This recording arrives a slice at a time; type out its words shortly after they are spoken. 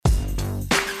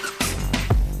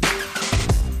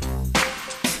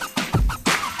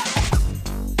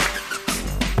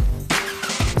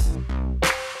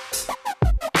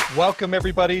Welcome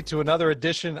everybody to another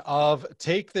edition of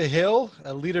Take the Hill,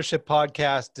 a leadership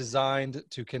podcast designed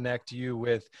to connect you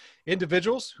with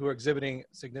individuals who are exhibiting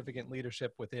significant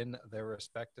leadership within their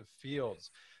respective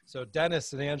fields. So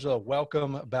Dennis and Angela,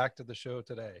 welcome back to the show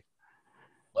today.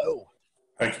 Hello.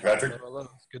 Thank you, Patrick. Hello.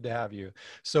 It's good to have you.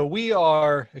 So we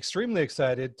are extremely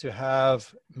excited to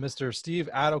have Mr. Steve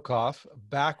Adelkoff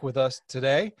back with us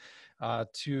today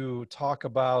to talk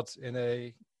about in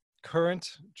a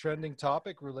current trending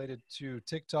topic related to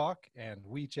TikTok and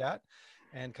WeChat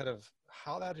and kind of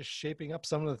how that is shaping up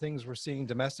some of the things we're seeing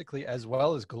domestically as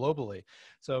well as globally.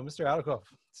 So Mr. Adelkoff,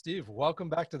 Steve, welcome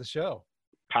back to the show.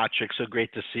 Patrick, so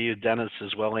great to see you. Dennis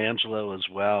as well, Angelo as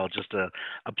well. Just a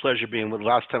pleasure being with.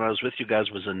 Last time I was with you guys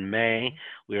was in May.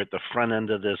 We were at the front end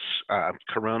of this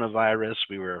coronavirus.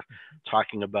 We were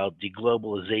talking about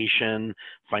deglobalization,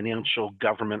 financial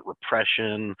government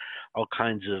repression, all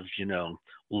kinds of,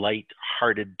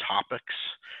 light-hearted topics.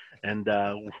 And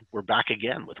we're back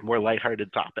again with more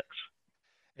light-hearted topics.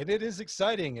 And it is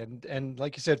exciting. And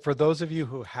like you said, for those of you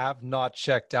who have not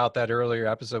checked out that earlier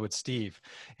episode with Steve,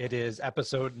 it is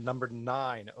episode number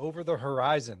 9, Over the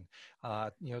Horizon.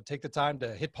 Take the time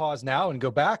to hit pause now and go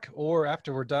back, or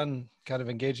after we're done kind of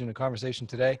engaging in a conversation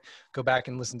today, go back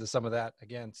and listen to some of that.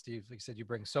 Again, Steve, like you said, you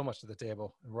bring so much to the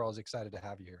table, and we're always excited to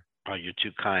have you here. Oh, you're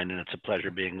too kind, and it's a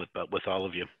pleasure being with all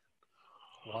of you.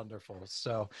 Wonderful.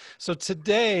 So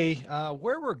today,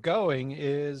 where we're going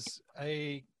is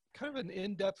a kind of an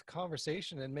in-depth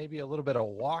conversation and maybe a little bit of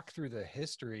walk through the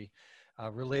history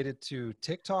related to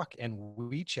TikTok and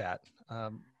WeChat.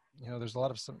 There's a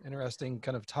lot of some interesting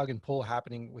kind of tug and pull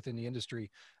happening within the industry,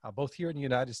 both here in the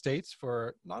United States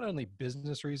for not only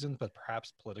business reasons, but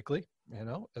perhaps politically,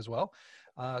 as well.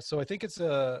 So I think it's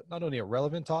not only a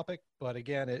relevant topic, but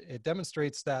again, it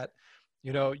demonstrates that,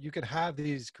 you can have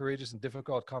these courageous and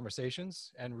difficult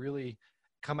conversations and really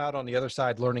come out on the other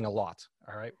side learning a lot,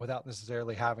 all right, without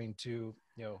necessarily having to,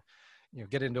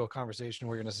 get into a conversation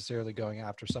where you're necessarily going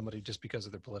after somebody just because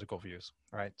of their political views,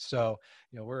 right? So,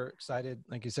 we're excited,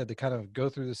 like you said, to kind of go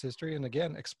through this history and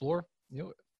again, explore,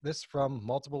 this from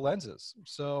multiple lenses.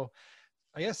 So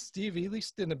I guess, Steve, at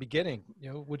least in the beginning,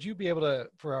 would you be able to,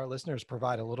 for our listeners,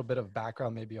 provide a little bit of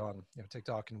background maybe on,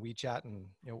 TikTok and WeChat and,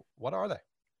 what are they?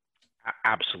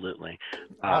 Absolutely.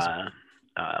 Awesome.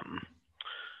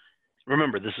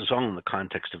 Remember, this is all in the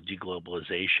context of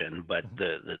deglobalization, but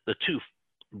the two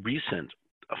recent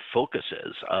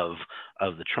focuses of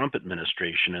the Trump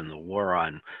administration and the war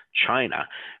on China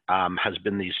has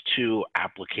been these two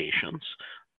applications,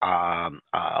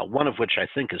 one of which I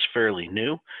think is fairly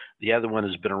new. The other one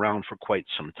has been around for quite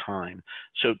some time.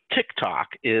 So TikTok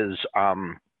is,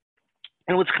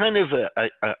 it's kind of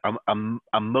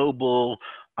a mobile,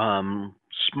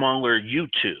 smaller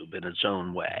YouTube in its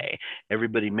own way.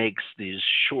 Everybody makes these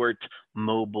short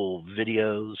mobile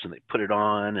videos and they put it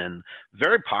on, and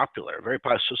very popular.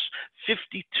 So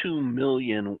 52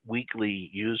 million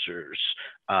weekly users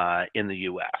in the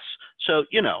US. So,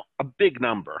 a big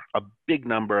number,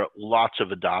 lots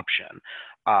of adoption.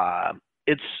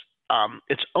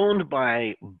 It's owned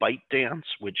by ByteDance,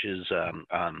 which is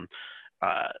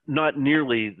not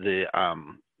nearly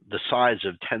the size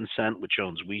of Tencent, which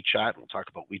owns WeChat. We'll talk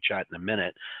about WeChat in a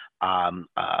minute.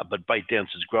 But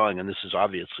ByteDance is growing, and this is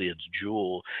obviously its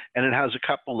jewel. And it has a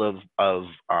couple of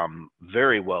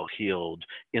very well-heeled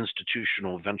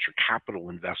institutional venture capital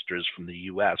investors from the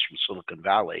U.S., from Silicon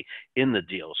Valley, in the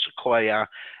deal. Sequoia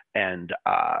and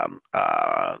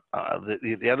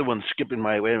the other one's skipping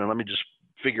my way. Let me just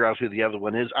figure out who the other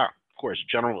one is. Of course,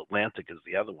 General Atlantic is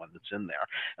the other one that's in there.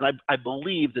 And I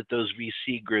believe that those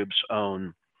VC groups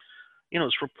own,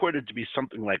 it's reported to be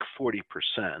something like 40%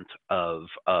 of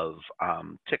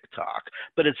TikTok,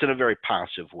 but it's in a very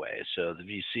passive way. So the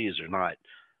VCs are not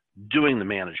doing the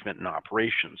management and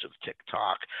operations of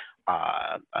TikTok.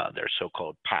 They're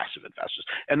so-called passive investors,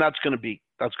 and that's going to be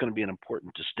an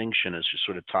important distinction as you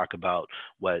sort of talk about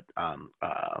what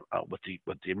the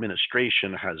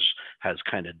administration has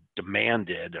kind of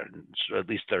demanded, and so at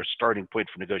least their starting point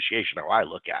for negotiation, how I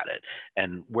look at it,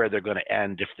 and where they're going to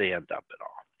end if they end up at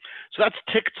all. So that's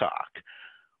TikTok.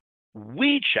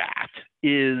 WeChat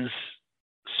is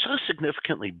so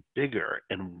significantly bigger,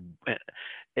 and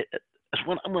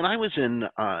when I was in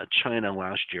China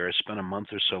last year, I spent a month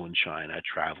or so in China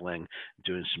traveling,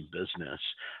 doing some business.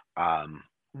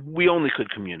 We only could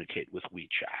communicate with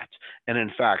WeChat. And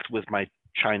in fact, with my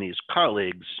Chinese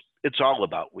colleagues, it's all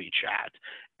about WeChat.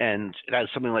 And it has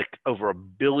something like over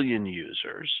 1 billion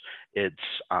users. It's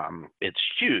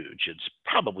huge. It's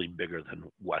probably bigger than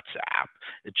WhatsApp.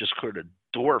 It just sort of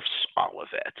dwarfs all of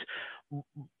it.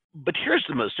 But here's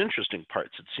the most interesting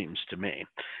parts, it seems to me.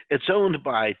 It's owned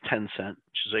by Tencent,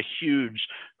 which is a huge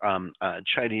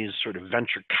Chinese sort of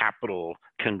venture capital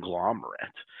conglomerate.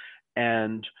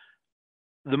 And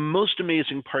the most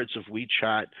amazing parts of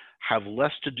WeChat have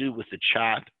less to do with the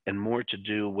chat and more to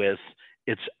do with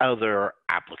its other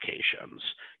applications.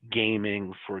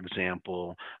 Gaming, for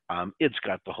example, it's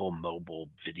got the whole mobile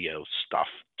video stuff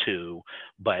too,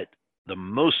 but the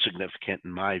most significant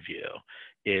in my view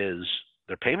is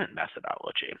their payment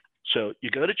methodology. So you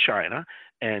go to China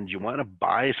and you want to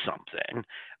buy something,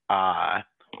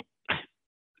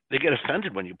 they get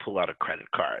offended when you pull out a credit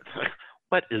card. Like,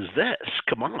 what is this?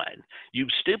 Come on, you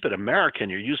stupid American,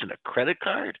 you're using a credit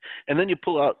card? And then you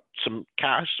pull out some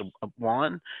cash, a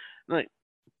yuan. Like,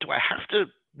 do I have to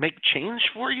make change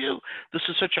for you? This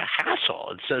is such a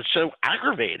hassle. It's so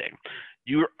aggravating.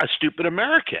 You're a stupid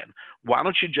American. Why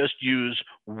don't you just use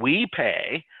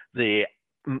WePay, the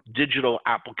digital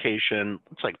application?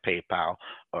 It's like PayPal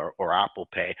or Apple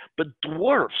Pay, but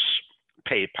dwarfs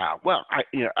PayPal. Well, I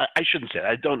shouldn't say that.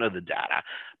 I don't know the data,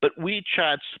 but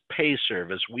WeChat's pay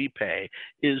service, WePay,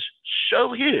 is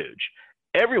so huge.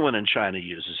 Everyone in China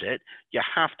uses it. You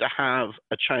have to have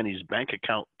a Chinese bank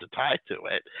account to tie to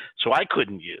it. So I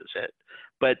couldn't use it.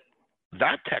 But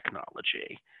that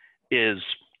technology is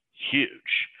huge.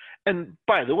 And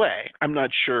by the way, I'm not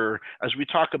sure, as we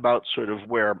talk about sort of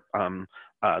where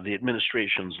the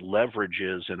administration's leverage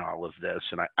is in all of this,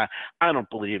 and I don't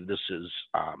believe this is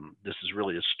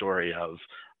really a story of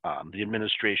the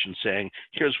administration saying,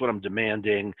 here's what I'm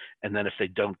demanding, and then if they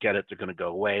don't get it, they're going to go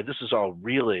away. This is all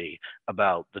really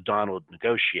about the Donald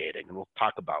negotiating, and we'll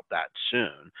talk about that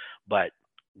soon. But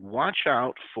watch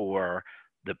out for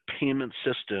the payment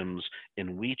systems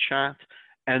in WeChat.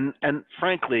 And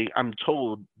frankly, I'm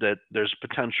told that there's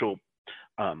potential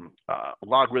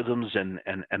logarithms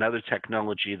and other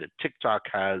technology that TikTok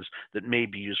has that may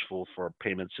be useful for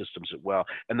payment systems as well.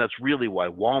 And that's really why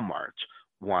Walmart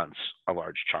wants a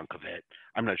large chunk of it.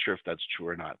 I'm not sure if that's true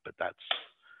or not, but that's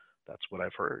what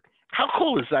I've heard. How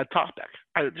cool is that topic?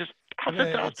 How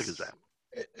fantastic is that?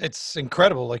 It's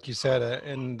incredible, like you said,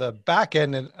 in the back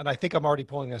end, and I think I'm already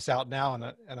pulling this out now,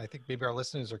 and I think maybe our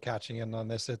listeners are catching in on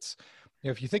this. It's,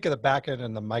 if you think of the back end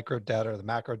and the micro data or the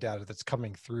macro data that's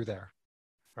coming through there,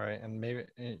 right? And maybe,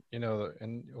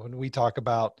 and when we talk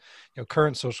about,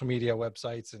 current social media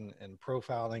websites and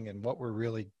profiling and what we're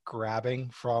really grabbing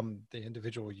from the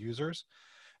individual users,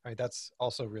 right? That's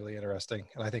also really interesting.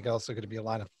 And I think also going to be a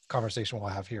line of conversation we'll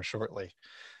have here shortly.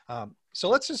 So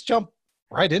let's just jump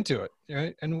right into it.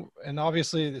 Right? And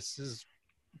obviously this has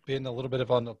been a little bit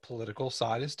of on the political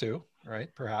side as too, right?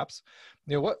 Perhaps,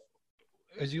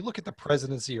 as you look at the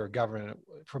presidency or government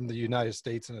from the United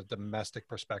States in a domestic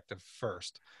perspective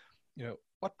first,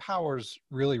 what powers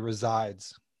really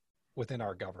resides within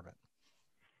our government?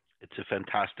 It's a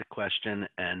fantastic question.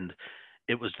 And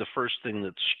it was the first thing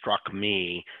that struck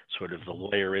me, sort of the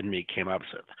lawyer in me came up and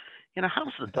said,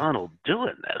 how's the Donald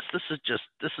doing this?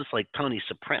 This is like Tony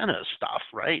Soprano stuff,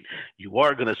 right? You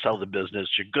are going to sell the business.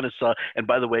 You're going to sell. And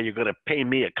by the way, you're going to pay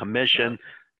me a commission.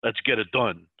 Let's get it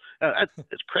done.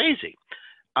 It's crazy.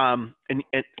 And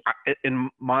in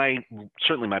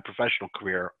certainly my professional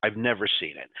career, I've never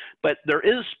seen it. But there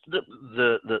is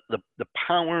the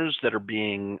powers that are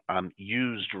being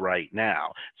used right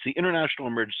now. It's the International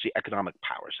Emergency Economic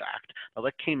Powers Act. Now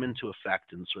that came into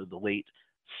effect in sort of the late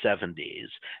 70s,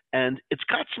 and it's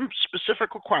got some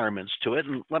specific requirements to it.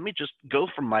 And let me just go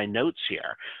from my notes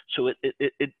here. So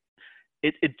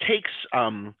it takes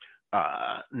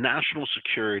national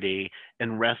security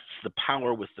and rests the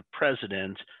power with the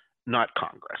president, not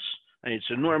Congress.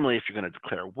 So normally, if you're going to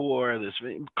declare war,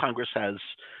 Congress has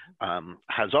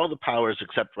all the powers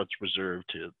except what's reserved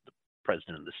to the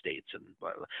president of the states, and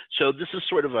blah, blah. So this is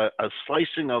sort of a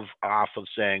slicing off of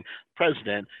saying,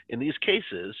 president, in these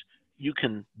cases, you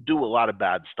can do a lot of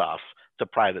bad stuff to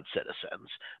private citizens,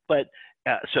 but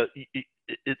so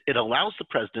it allows the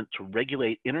president to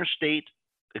regulate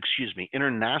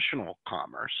international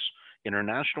commerce,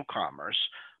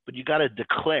 but you got to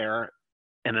declare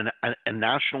a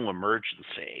national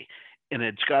emergency, and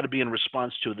it's got to be in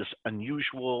response to this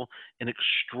unusual and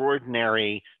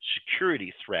extraordinary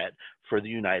security threat for the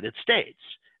United States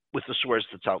with the source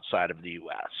that's outside of the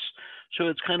U.S. So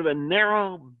it's kind of a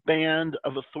narrow band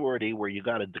of authority where you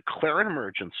got to declare an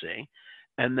emergency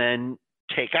and then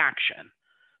take action.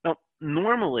 Now,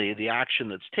 normally the action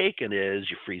that's taken is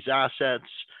you freeze assets,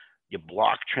 you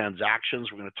block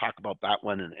transactions. We're going to talk about that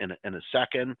one in a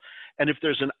second. And if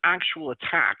there's an actual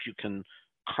attack, you can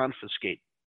confiscate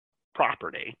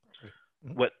property.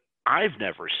 Mm-hmm. What I've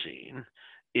never seen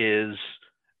is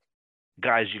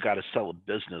guys, you got to sell a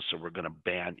business or we're going to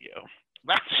ban you.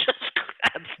 That's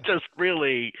just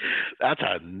really, that's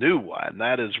a new one.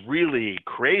 That is really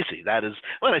crazy. That is,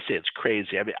 when I say it's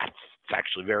crazy, I mean, it's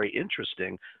actually very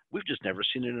interesting. We've just never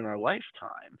seen it in our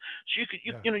lifetime. So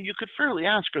you could fairly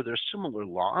ask, are there similar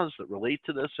laws that relate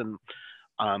to this? And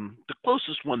the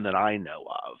closest one that I know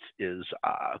of is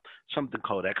something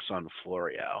called Exxon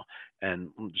Florio.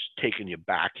 And I'm just taking you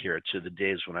back here to the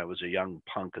days when I was a young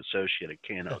punk associate at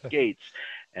K&L Gates,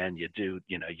 and you do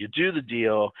the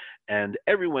deal, and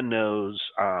everyone knows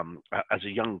as a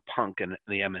young punk in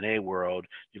the M&A world,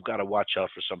 you've got to watch out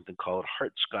for something called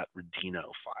Hart-Scott-Rodino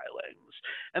filings,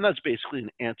 and that's basically an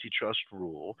antitrust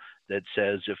rule that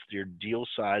says if your deal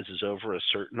size is over a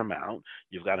certain amount,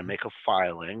 you've got to make a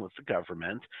filing with the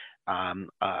government,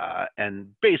 and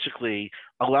basically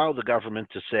allow the government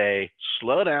to say,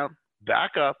 slow down,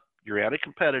 back up, you're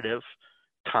anti-competitive,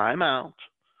 time out,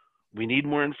 we need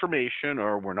more information,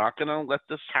 or we're not going to let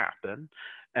this happen,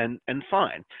 and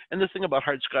fine. And the thing about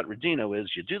Hart-Scott-Rodino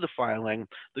is you do the filing,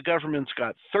 the government's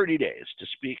got 30 days to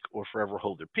speak or forever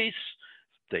hold their peace.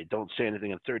 If they don't say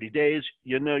anything in 30 days,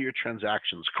 you know your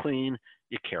transaction's clean,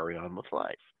 you carry on with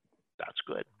life. That's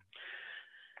good.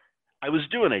 I was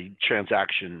doing a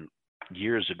transaction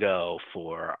years ago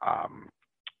for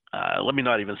let me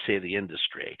not even say the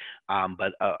industry,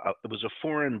 but it was a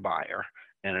foreign buyer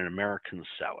and an American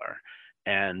seller.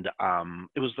 And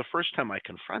it was the first time I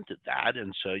confronted that.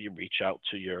 And so you reach out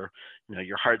to your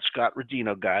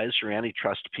Hart-Scott-Rodino guys, your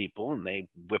antitrust people, and they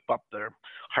whip up their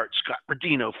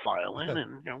Hart-Scott-Rodino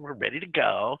filing, and we're ready to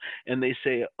go. And they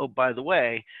say, oh, by the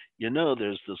way,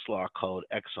 there's this law called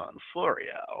Exxon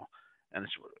Florio. And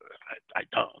I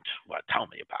don't. Well, tell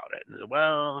me about it. And,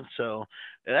 well, so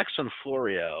at Exxon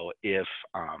Florio, if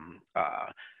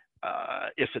a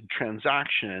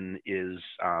transaction is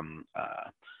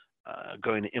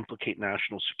going to implicate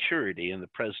national security, and the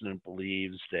president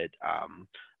believes that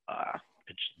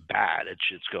it's bad,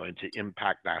 it's going to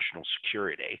impact national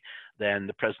security, then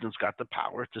the president's got the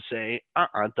power to say,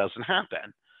 it doesn't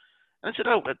happen. And I said,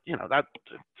 oh, but that's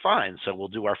fine. So we'll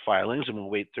do our filings and we'll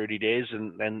wait 30 days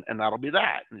and that'll be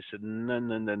that. And he said,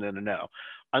 no.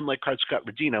 Unlike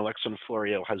Hart-Scott-Rodino, Exxon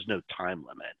Florio has no time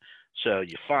limit. So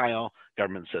you file,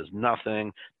 government says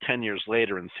nothing. 10 years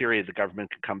later, in theory, the government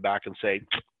could come back and say,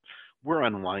 we're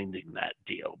unwinding that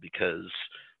deal because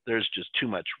there's just too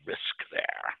much risk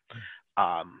there.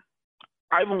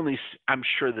 I'm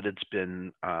sure that it's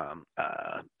been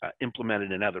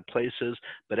implemented in other places,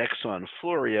 but Exxon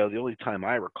Florio, the only time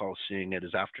I recall seeing it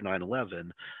is after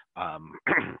 9/11.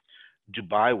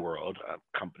 Dubai World, a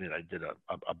company that I did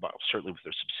certainly with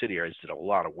their subsidiaries, did a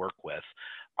lot of work with,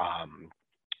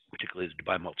 particularly the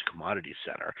Dubai Multi-Commodity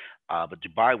Center. But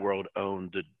Dubai World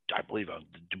owned the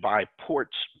Dubai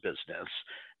Ports business,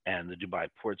 and the Dubai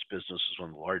Ports business is one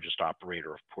of the largest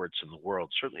operator of ports in the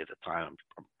world, certainly at the time.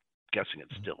 I'm guessing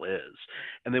it still is.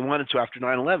 And they wanted to, after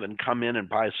 9/11, come in and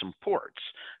buy some ports.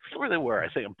 I forget where they were. I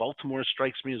think Baltimore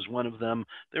strikes me as one of them.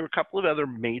 There were a couple of other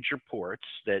major ports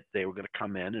that they were going to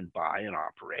come in and buy and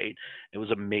operate. It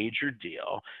was a major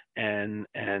deal. And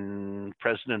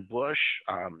President Bush,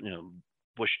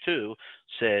 Bush 2,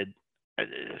 said,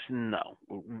 no.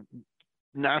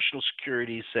 National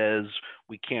security says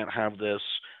we can't have this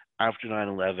after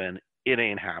 9/11. It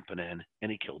ain't happening.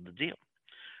 And he killed the deal.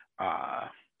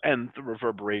 And the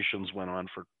reverberations went on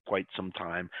for quite some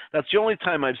time. That's the only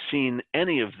time I've seen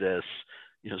any of this,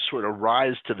 sort of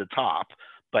rise to the top.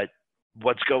 But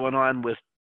what's going on with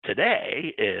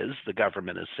today is the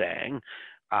government is saying,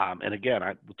 and again,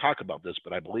 we'll talk about this,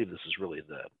 but I believe this is really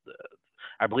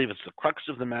I believe it's the crux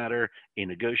of the matter, a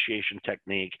negotiation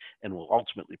technique, and will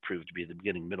ultimately prove to be the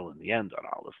beginning, middle, and the end on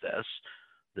all of this.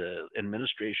 The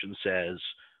administration says,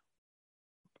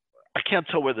 I can't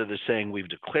tell whether they're saying we've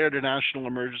declared a national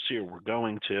emergency or we're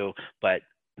going to, but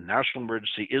a national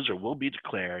emergency is or will be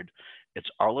declared. It's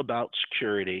all about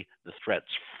security, the threats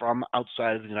from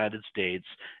outside of the United States,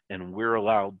 and we're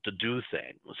allowed to do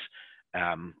things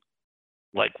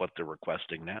like what they're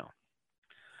requesting now.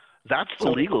 That's the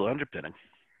legal underpinning.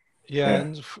 Yeah,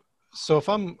 and so if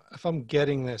I'm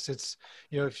getting this, it's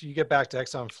if you get back to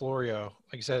Exxon Florio,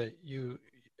 like you said,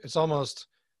 it's almost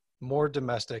more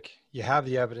domestic. You have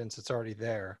the evidence, it's already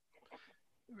there.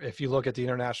 If you look at the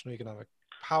International Economic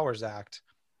Powers Act,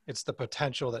 it's the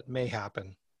potential that may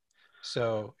happen.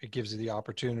 So it gives you the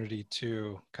opportunity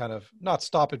to kind of not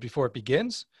stop it before it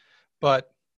begins,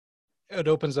 but it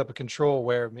opens up a control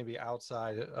where maybe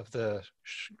outside of the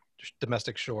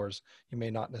domestic shores, you may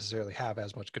not necessarily have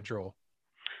as much control.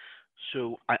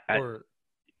 So I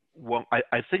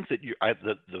think that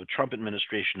the Trump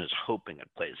administration is hoping it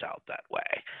plays out that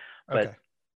way. But Okay.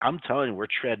 I'm telling you, we're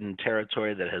treading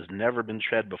territory that has never been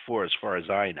tread before, as far as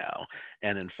I know.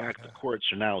 And in fact, the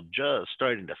courts are now just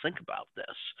starting to think about this.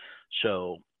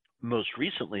 So, most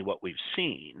recently, what we've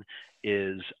seen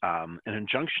is an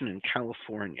injunction in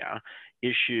California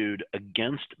issued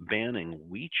against banning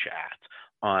WeChat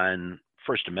on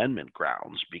First Amendment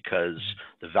grounds because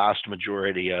the vast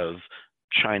majority of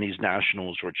Chinese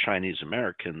nationals or Chinese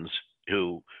Americans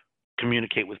who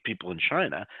communicate with people in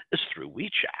China is through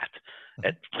WeChat.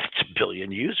 It's a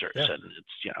billion users, Yeah. and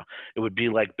it's it would be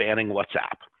like banning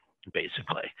WhatsApp,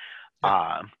 basically.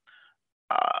 Yeah.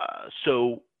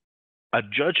 So a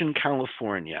judge in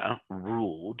California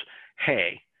ruled,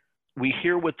 hey, we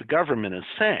hear what the government is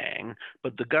saying,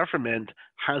 but the government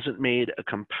hasn't made a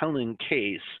compelling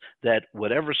case that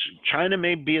whatever China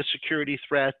may be a security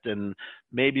threat, and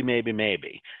maybe,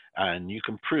 and you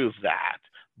can prove that,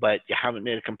 but you haven't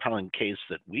made a compelling case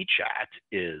that WeChat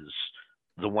is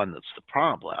the one that's the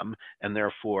problem, and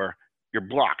therefore you're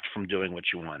blocked from doing what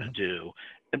you want to do.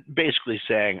 And basically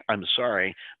saying, I'm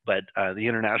sorry, but the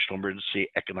International Emergency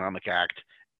Economic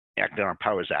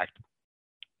Powers Act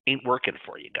ain't working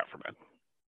for you, government.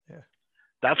 Yeah.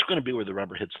 That's going to be where the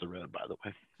rubber hits the road, by the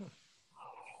way.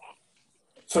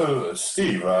 So,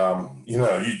 Steve,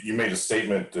 you made a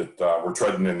statement that we're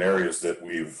treading in areas that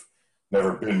we've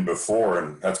never been before,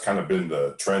 and that's kind of been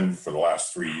the trend for the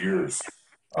last 3 years.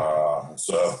 But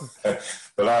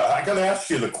I got to ask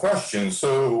you the question.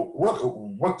 So,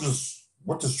 what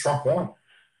does Trump want?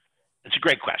 It's a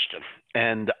great question,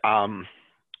 and I'm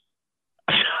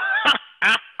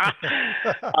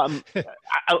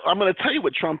going to tell you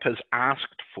what Trump has asked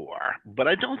for, but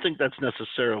I don't think that's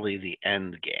necessarily the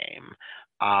end game.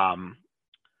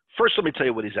 First, let me tell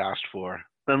you what he's asked for.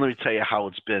 Then let me tell you how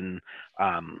it's been,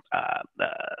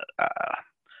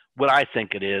 what I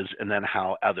think it is, and then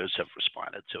how others have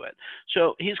responded to it.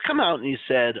 So he's come out and he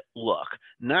said, look,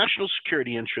 national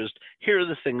security interest, here are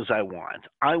the things I want.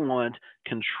 I want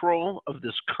control of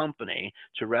this company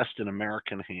to rest in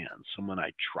American hands, someone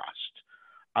I trust.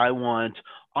 I want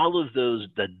all of the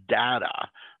data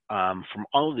from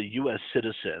all of the U.S.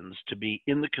 citizens to be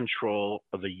in the control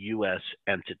of a U.S.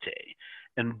 entity.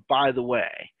 And by the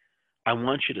way, I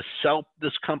want you to sell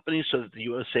this company so that the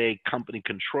USA company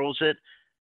controls it,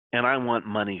 and I want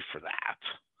money for that.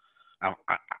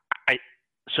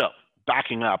 So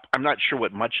backing up, I'm not sure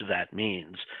what much of that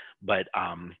means, but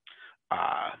I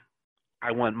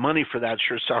want money for that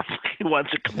sure sounds like he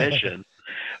wants a commission,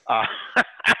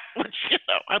 which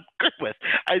I'm good with.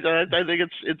 I think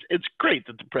it's great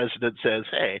that the president says,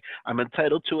 "Hey, I'm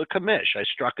entitled to a commish. I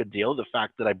struck a deal. The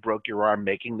fact that I broke your arm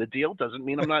making the deal doesn't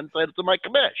mean I'm not entitled to my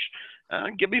commish.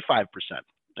 Give me 5%."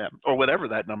 Or whatever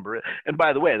that number is. And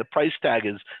by the way, the price tag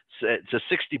it's a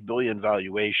 $60 billion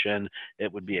valuation.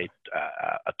 It would be a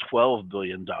 $12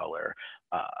 billion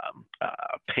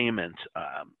payment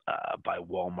by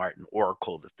Walmart and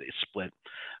Oracle that they split.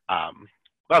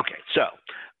 Okay, so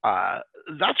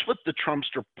that's what the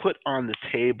Trumpster put on the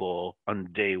table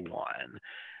on day one.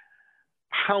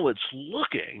 How it's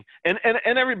looking, and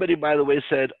everybody, by the way,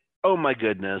 said, oh my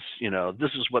goodness,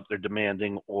 this is what they're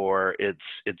demanding, or it's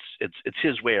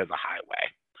his way or the highway.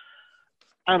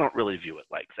 I don't really view it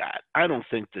like that. I don't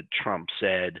think that Trump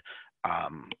said,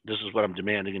 this is what I'm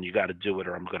demanding and you got to do it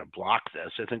or I'm going to block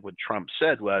this. I think what Trump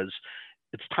said was,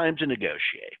 it's time to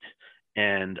negotiate.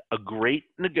 And a great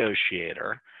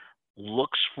negotiator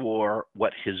looks for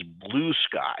what his blue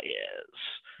sky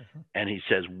is. And he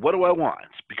says, what do I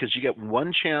want? Because you get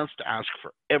one chance to ask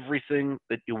for everything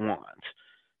that you want.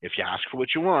 If you ask for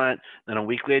what you want, then a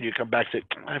week later you come back and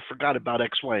say, I forgot about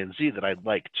X, Y, and Z that I'd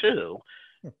like too.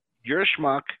 You're a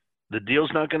schmuck. The deal's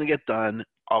not going to get done.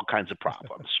 All kinds of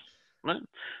problems. Right?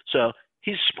 So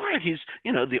he's smart. He's,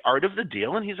 the art of the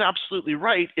deal, and he's absolutely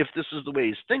right. If this is the way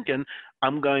he's thinking,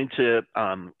 I'm going to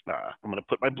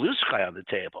put my blue sky on the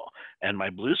table. And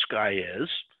my blue sky is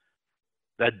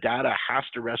that data has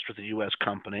to rest with a U.S.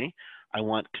 company. I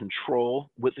want control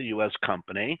with the U.S.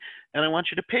 company, and I want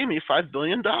you to pay me $5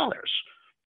 billion.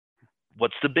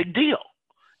 What's the big deal?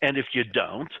 And if you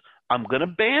don't, I'm going to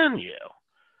ban you.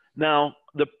 Now,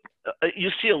 you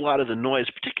see a lot of the noise,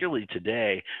 particularly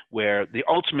today, where the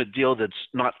ultimate deal that's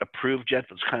not approved yet,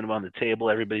 that's kind of on the table,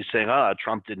 everybody's saying,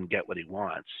 Trump didn't get what he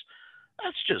wants.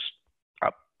 That's just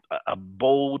a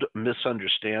bold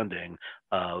misunderstanding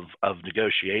of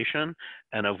negotiation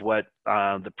and of what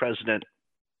the president,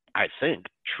 I think,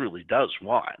 truly does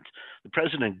want. The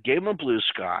president gave him a blue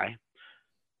sky,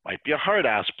 might be a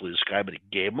hard-ass blue sky, but he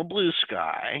gave him a blue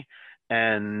sky.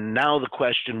 And now the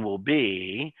question will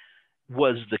be,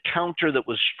 was the counter that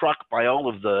was struck by all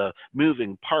of the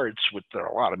moving parts, which there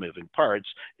are a lot of moving parts,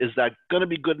 is that going to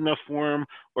be good enough for him,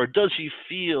 or does he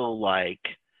feel like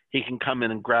he can come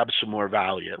in and grab some more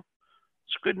value?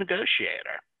 It's a good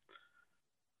negotiator.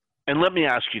 And let me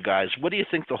ask you guys, what do you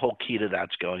think the whole key to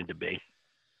that's going to be?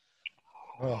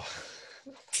 Well,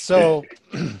 so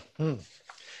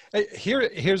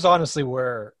here's honestly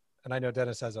where, and I know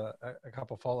Dennis has a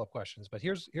couple follow-up questions, but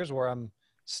here's where I'm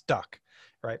stuck,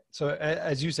 right? So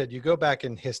as you said, you go back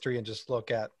in history and just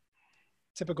look at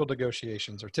typical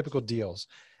negotiations or typical deals.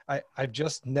 I've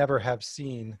just never have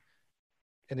seen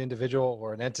an individual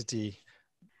or an entity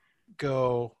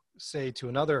go say to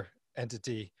another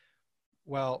entity,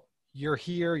 well, you're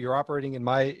here, you're operating in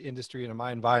my industry and in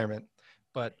my environment,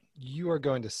 but you are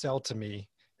going to sell to me,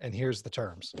 and here's the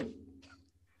terms.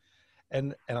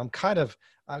 And I'm kind of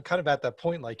at that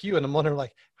point like you, and I'm wondering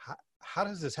like, how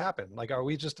does this happen? Like, are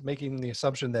we just making the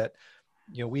assumption that,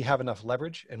 you know, we have enough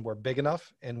leverage and we're big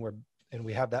enough and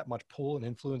we have that much pull and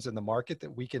influence in the market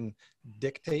that we can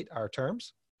dictate our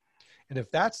terms? And if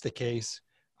that's the case,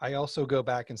 I also go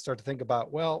back and start to think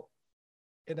about, well,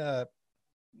 in a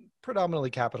predominantly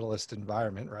capitalist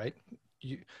environment, right?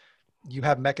 You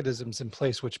have mechanisms in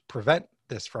place which prevent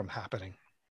this from happening,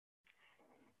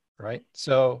 right?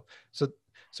 So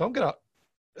I'm gonna.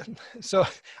 So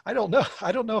I don't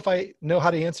know if I know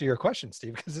how to answer your question,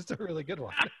 Steve, because it's a really good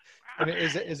one. I mean,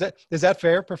 is that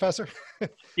fair, Professor?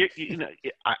 You know,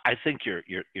 I think you're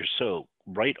so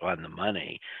right on the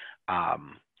money.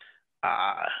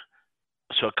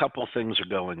 So a couple of things are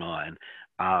going on.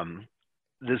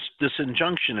 This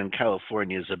injunction in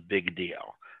California is a big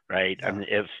deal, right? Yeah. I mean,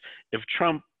 if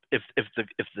Trump, if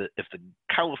the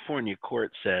California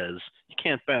court says you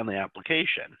can't ban the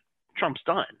application, Trump's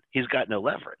done. He's got no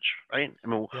leverage, right? I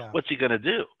mean, yeah. What's he going to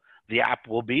do? The app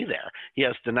will be there. He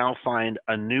has to now find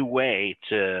a new way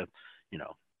to, you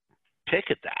know, pick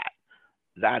at that.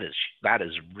 That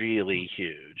is really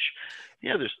huge.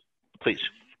 Yeah, please.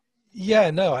 Yeah,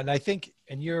 no, and I think,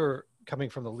 and you're coming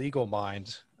from the legal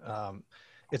mind.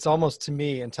 It's almost to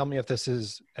me, and tell me if this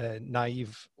is a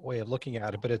naive way of looking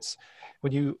at it, but it's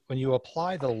when you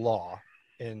apply the law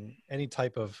in any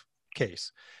type of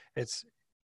case, it's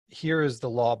here is the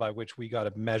law by which we got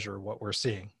to measure what we're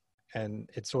seeing, and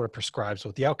it sort of prescribes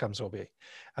what the outcomes will be.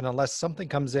 And unless something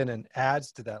comes in and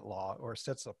adds to that law or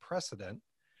sets a precedent,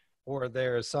 or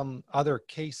there's some other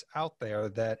case out there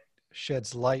that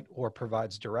sheds light or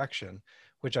provides direction,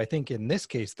 which I think in this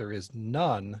case there is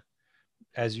none.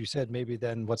 As you said, maybe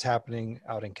then what's happening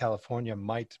out in California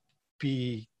might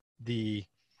be the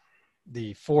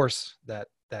force that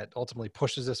ultimately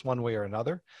pushes this one way or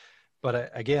another.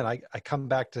 But again, I come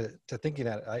back to thinking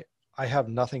that I have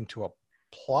nothing to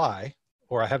apply,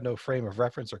 or I have no frame of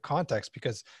reference or context,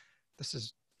 because this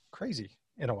is crazy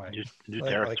in a way.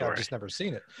 Like I've just never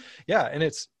seen it. Yeah, and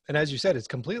as you said, it's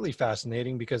completely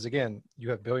fascinating because again, you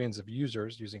have billions of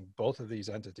users using both of these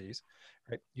entities,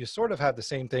 right? You sort of have the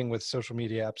same thing with social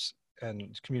media apps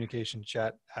and communication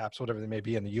chat apps, whatever they may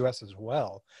be in the US as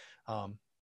well.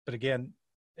 But again,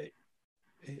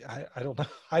 I don't know.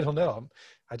 I don't know.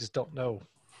 I just don't know.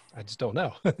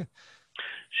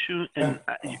 Shoot, and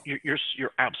you're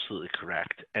absolutely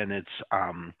correct, and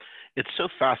it's so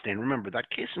fascinating. Remember, that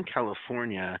case in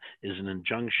California is an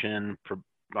injunction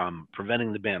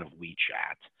preventing the ban of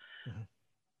WeChat. Mm-hmm.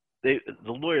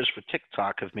 The lawyers for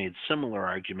TikTok have made similar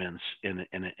arguments in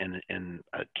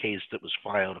a case that was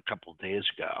filed a couple of days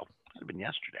ago. It had been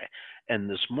yesterday. And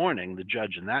this morning, the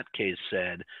judge in that case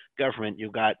said, government,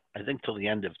 you've got, I think, till the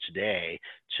end of today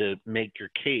to make your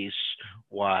case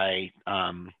why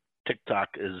TikTok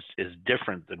is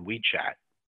different than WeChat.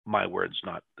 My words,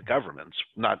 not the government's,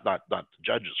 not the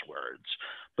judge's words.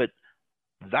 But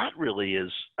that really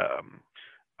is,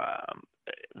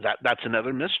 that's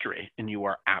another mystery. And you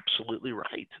are absolutely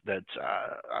right that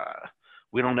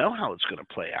we don't know how it's going to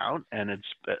play out, and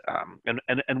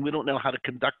and we don't know how to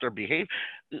conduct our behavior.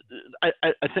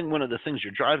 I think one of the things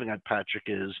you're driving at, Patrick,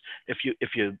 is if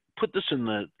you put this in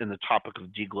the topic of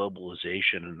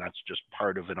deglobalization, and that's just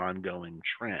part of an ongoing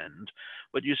trend.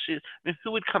 But you see, I mean,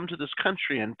 who would come to this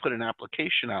country and put an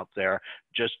application out there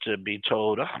just to be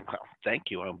told, oh, well, thank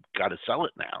you, I've got to sell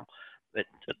it now?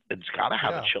 It's got to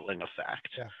have a chilling effect.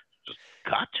 Yeah. Just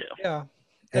got to. Yeah.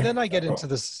 And then I get into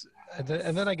this. And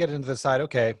then I get into the side,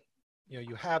 okay, you know,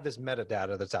 you have this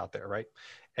metadata that's out there, right?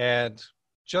 And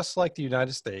just like the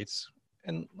United States,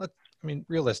 and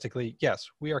realistically, yes,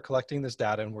 we are collecting this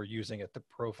data and we're using it to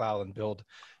profile and build,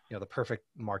 you know, the perfect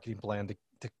marketing plan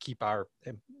to keep our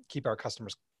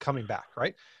customers coming back,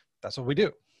 right? That's what we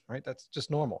do, right? That's just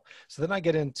normal. So then I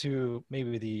get into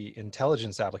maybe the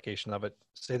intelligence application of it.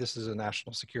 Say this is a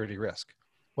national security risk.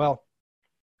 Well,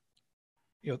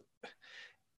 you know,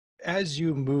 as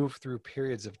you move through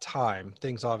periods of time,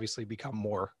 things obviously become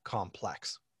more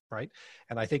complex, right?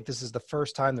 And I think this is the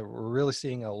first time that we're really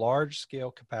seeing a large scale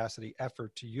capacity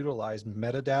effort to utilize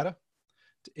metadata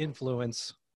to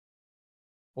influence,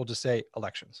 we'll just say,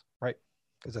 elections, right?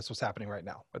 Because that's what's happening right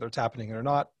now. Whether it's happening or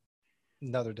not,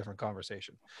 another different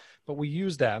conversation. But we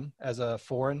use them as a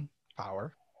foreign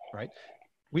power, right?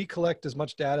 We collect as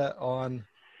much data on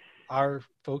our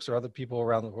folks or other people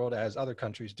around the world as other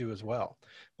countries do as well.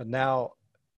 But now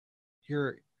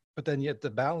but then yet the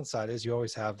balance side is you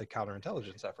always have the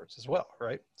counterintelligence efforts as well,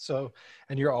 right? So,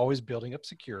 and you're always building up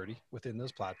security within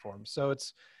those platforms. So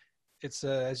it's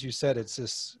as you said, it's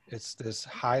this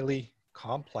highly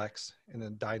complex and a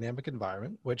dynamic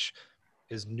environment, which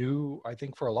is new, I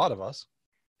think, for a lot of us.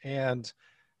 And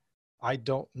I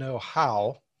don't know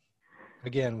how,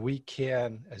 again, we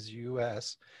can, as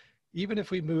US, even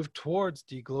if we move towards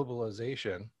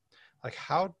deglobalization, like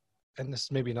how, and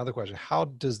this may be another question, how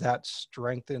does that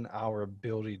strengthen our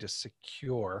ability to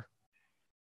secure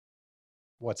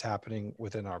what's happening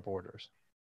within our borders?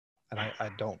 And I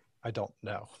don't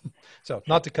know. So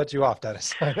not to cut you off,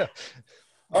 Dennis.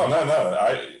 Oh,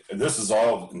 no. This is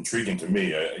all intriguing to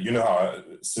me. You know how,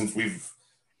 since we've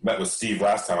met with Steve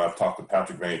last time, I've talked to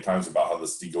Patrick many times about how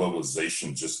this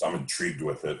deglobalization, I'm intrigued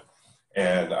with it.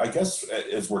 And I guess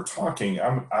as we're talking,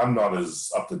 I'm not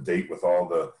as up to date with all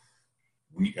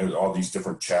these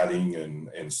different chatting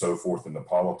and so forth and the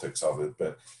politics of it.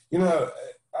 But, you know,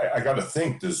 I got to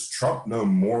think, does Trump know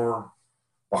more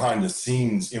behind the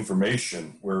scenes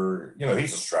information where, you know,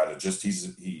 he's a strategist, he's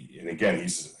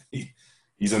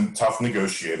a tough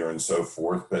negotiator and so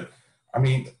forth. But I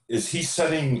mean, is he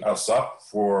setting us up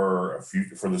for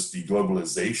this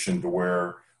deglobalization to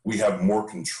where we have more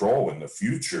control in the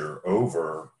future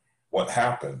over what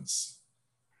happens?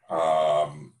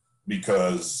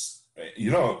 Because, you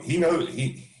know, he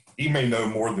may know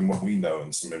more than what we know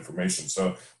in some information.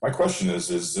 So my question is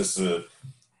this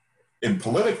and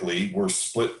politically, we're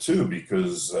split too,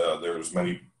 because there's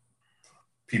many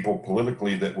people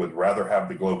politically that would rather have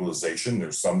the globalization.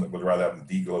 There's some that would rather have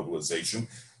the deglobalization.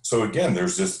 So again,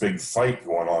 there's this big fight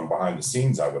going on behind the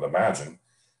scenes, I would imagine.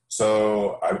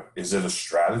 So is it a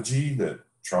strategy that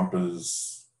Trump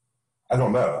is, I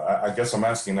don't know. I guess I'm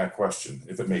asking that question,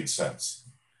 if it made sense.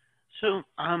 So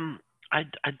I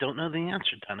don't know the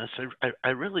answer, Dennis. I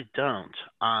really don't.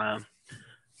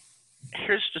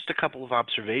 Here's just a couple of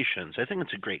observations. I think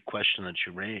it's a great question that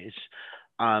you raise.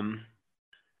 I'm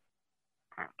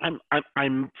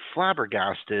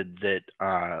flabbergasted that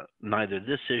neither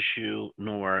this issue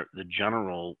nor the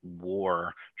general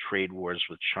trade wars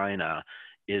with China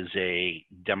is a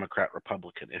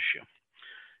Democrat-Republican issue.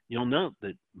 You'll note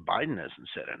that Biden hasn't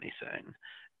said anything,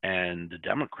 and the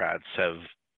Democrats have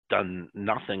done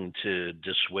nothing to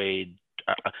dissuade.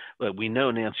 We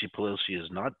know Nancy Pelosi is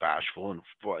not bashful, and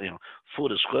full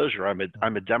disclosure, I'm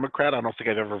a Democrat. I don't think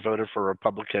I've ever voted for a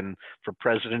Republican for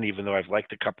president, even though I've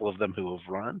liked a couple of them who have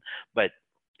run. But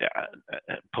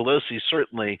Pelosi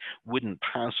certainly wouldn't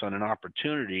pass on an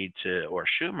opportunity or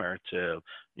Schumer to,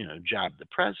 jab the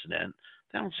president.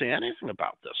 They don't say anything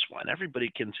about this one.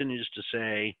 Everybody continues to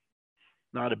say,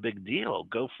 not a big deal.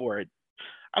 Go for it.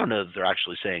 I don't know if they're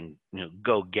actually saying,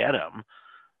 go get him.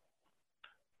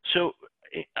 So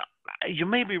you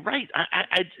may be right.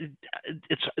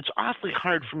 It's awfully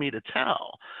hard for me to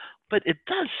tell, but it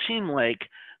does seem like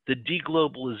the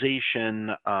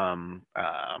deglobalization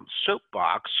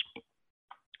soapbox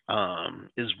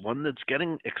is one that's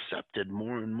getting accepted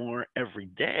more and more every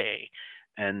day.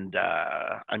 And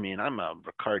I'm a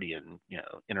Ricardian,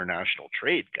 international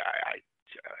trade guy.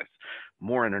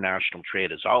 More international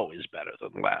trade is always better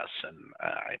than less, and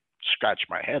I scratch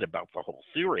my head about the whole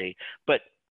theory, but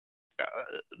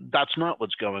that's not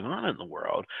what's going on in the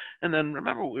world. And then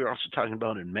remember what we were also talking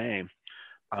about in May.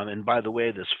 And by the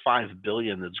way, this $5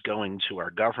 billion that's going to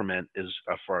our government is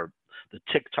for the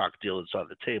TikTok deal that's on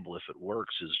the table. If it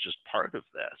works, is just part of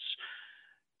this.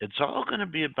 It's all going to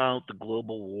be about the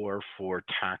global war for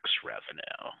tax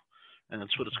revenue, and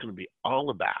that's what it's going to be all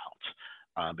about.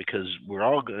 Because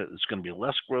it's going to be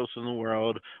less growth in the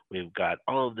world. We've got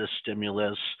all of this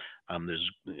stimulus.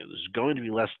 There's going to be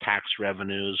less tax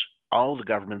revenues. All the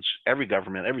governments, every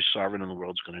sovereign in the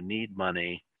world is going to need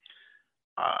money.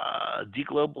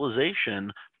 deglobalization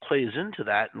plays into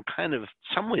that, and kind of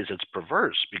some ways it's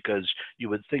perverse because you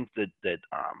would think that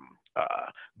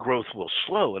growth will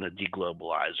slow in a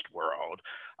deglobalized world.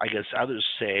 I guess others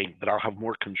say that I'll have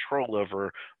more control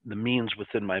over the means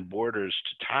within my borders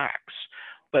to tax.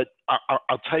 But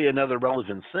I'll tell you another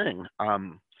relevant thing.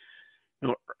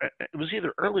 It was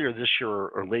either earlier this year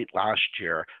or late last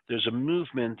year. There's a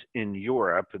movement in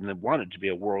Europe, and they want it to be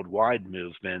a worldwide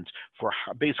movement for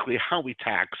basically how we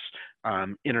tax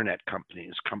internet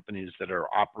companies, companies that are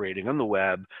operating on the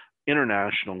web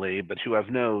internationally, but who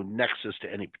have no nexus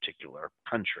to any particular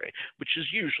country, which is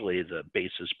usually the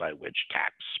basis by which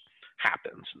tax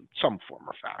happens in some form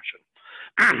or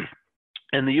fashion.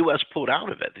 And the U.S. pulled out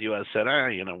of it. The U.S. said,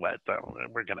 you know what,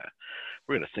 we're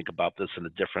gonna think about this in a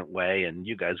different way, and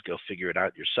you guys go figure it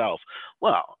out yourself.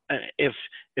 Well, if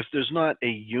there's not a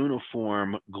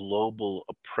uniform global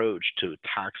approach to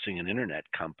taxing an internet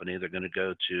company, they're going to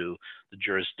go to the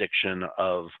jurisdiction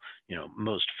of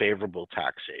most favorable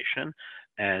taxation,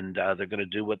 and they're going to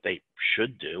do what they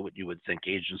should do, what you would think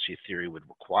agency theory would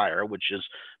require, which is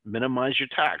minimize your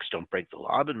tax. Don't break the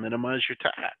law, but minimize your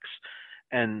tax.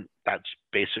 And that's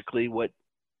basically what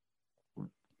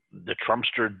the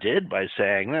Trumpster did by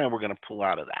saying, we're going to pull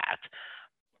out of that.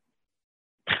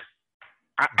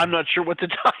 I'm not sure what to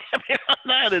tell you on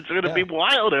that. It's going to be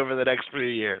wild over the next few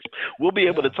years. We'll be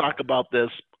able to talk about this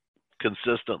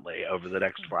consistently over the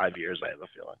next 5 years, I have a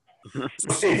feeling.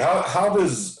 So Steve, how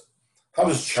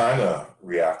does China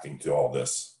reacting to all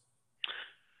this?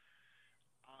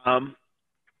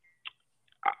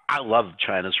 I love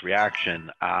China's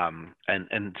reaction,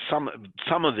 and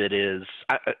some of it is,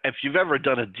 if you've ever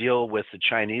done a deal with the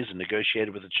Chinese and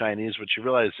negotiated with the Chinese, what you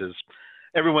realize is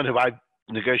everyone who I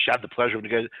had the pleasure of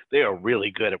negotiating, they are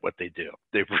really good at what they do.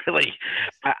 They really,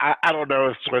 I don't know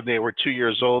if when they were 2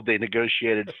 years old they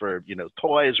negotiated for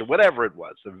toys or whatever it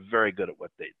was. They're very good at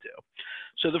what they do.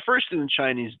 So the first thing the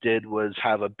Chinese did was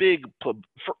have a big,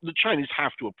 the Chinese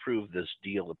have to approve this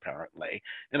deal apparently,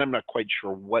 and I'm not quite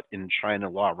sure what in China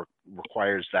law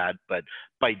requires that, but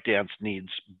ByteDance needs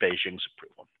Beijing's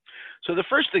approval. So the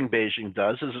first thing Beijing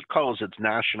does is it calls its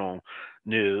national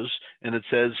news and it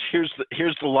says, here's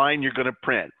the line you're going to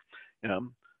print.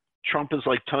 Trump is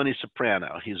like Tony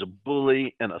Soprano. He's a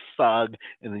bully and a thug,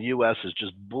 and the U.S. is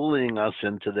just bullying us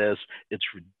into this. It's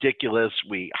ridiculous.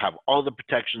 We have all the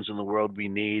protections in the world we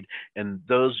need, and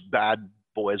those bad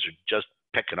boys are just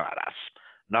picking on us.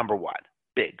 Number one,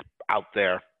 big out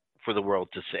there for the world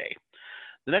to see.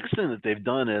 The next thing that they've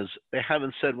done is they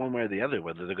haven't said one way or the other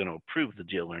whether they're going to approve the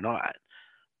deal or not.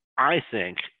 I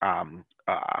think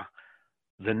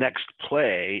the next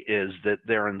play is that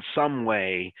they're in some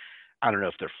way, I don't know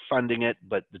if they're funding it,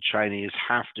 but the Chinese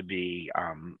have to be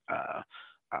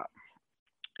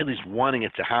at least wanting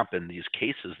it to happen, these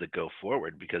cases that go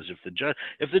forward, because if the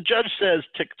judge says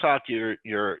TikTok,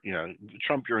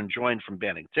 Trump, you're enjoined from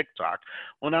banning TikTok,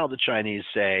 well, now the Chinese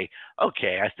say,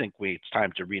 okay, I think it's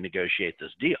time to renegotiate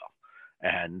this deal.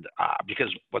 And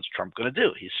because what's Trump going to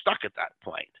do? He's stuck at that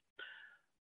point.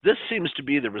 This seems to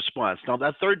be the response. Now,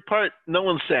 that third part, no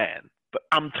one's saying, but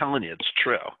I'm telling you, it's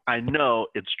true. I know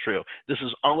it's true. This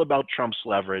is all about Trump's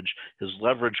leverage. His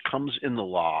leverage comes in the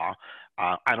law.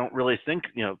 I don't really think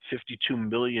 52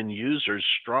 million users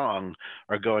strong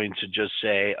are going to just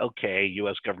say, okay,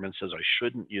 U.S. government says I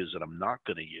shouldn't use it, I'm not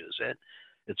going to use it.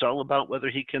 It's all about whether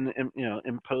he can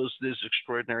impose these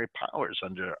extraordinary powers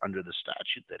under the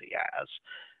statute that he has.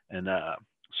 And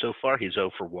so far he's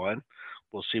 0 for 1.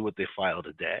 We'll see what they file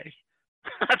today.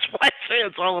 That's why I say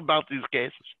it's all about these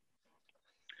cases.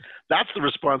 That's the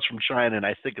response from China, and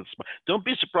I think it's. Don't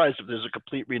be surprised if there's a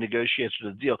complete renegotiation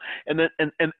of the deal, and then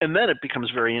it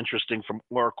becomes very interesting from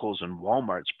Oracle's and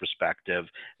Walmart's perspective.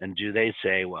 And do they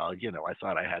say, well, I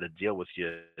thought I had a deal with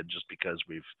you just because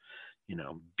we've,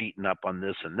 beaten up on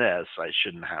this and this, I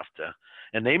shouldn't have to.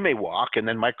 And they may walk, and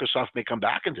then Microsoft may come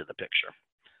back into the picture.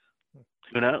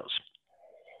 Who knows?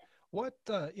 What?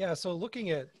 So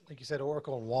looking at, like you said,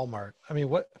 Oracle and Walmart. I mean,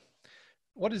 what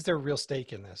is their real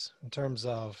stake in this in terms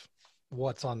of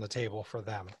what's on the table for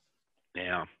them?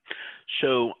 Yeah.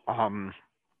 So, and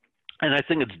I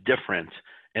think it's different,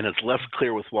 and it's less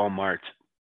clear with Walmart,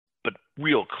 but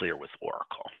real clear with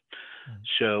Oracle. Mm-hmm.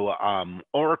 So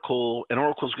Oracle's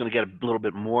going to get a little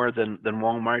bit more than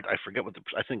Walmart. I forget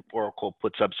I think Oracle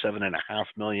puts up $7.5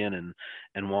 million,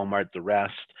 and Walmart the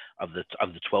rest of the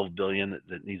 12 billion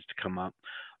that needs to come up.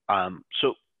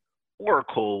 So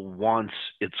Oracle wants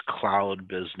its cloud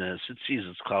business. It sees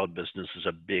its cloud business as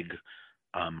a big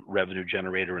revenue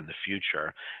generator in the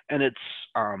future, and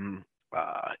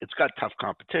it's got tough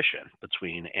competition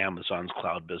between Amazon's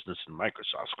cloud business and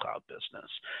Microsoft's cloud business.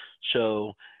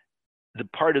 So the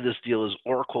part of this deal is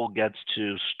Oracle gets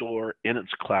to store in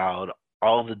its cloud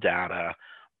all the data,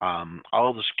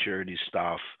 all the security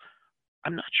stuff.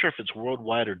 I'm not sure if it's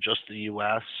worldwide or just the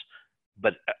U.S.,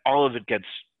 but all of it gets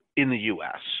in the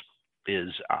U.S. is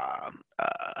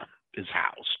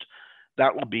housed.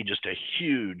 That will be just a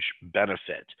huge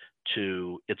benefit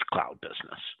to its cloud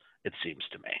business, it seems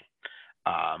to me.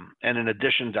 And in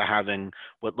addition to having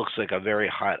what looks like a very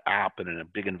hot app and a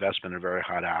big investment in a very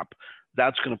hot app,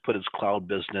 that's going to put its cloud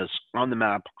business on the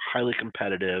map, highly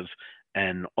competitive,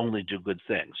 and only do good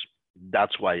things.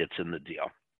 That's why it's in the deal,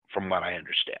 from what I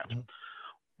understand.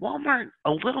 Walmart,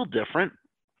 a little different.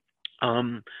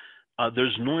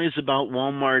 There's noise about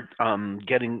Walmart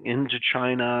getting into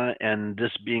China and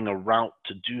this being a route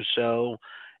to do so.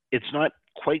 It's not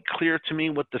quite clear to me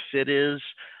what the fit is.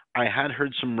 I had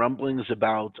heard some rumblings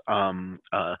about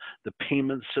the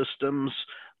payment systems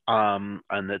and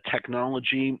the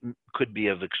technology could be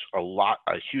of a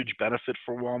huge benefit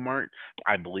for Walmart.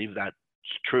 I believe that's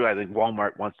true. I think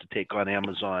Walmart wants to take on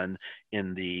Amazon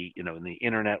in the in the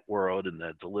internet world and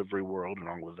the delivery world and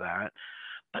all of that.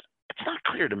 But it's not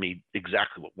clear to me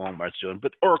exactly what Walmart's doing.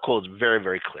 But Oracle is very,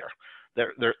 very clear.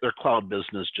 Their cloud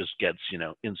business just gets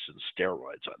instant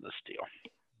steroids on this deal.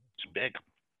 It's big.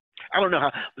 I don't know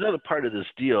how. Another part of this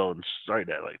deal, and sorry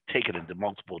to take it into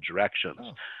multiple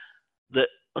directions.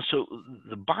 So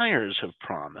the buyers have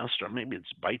promised, or maybe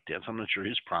it's ByteDance, I'm not sure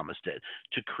who's promised it,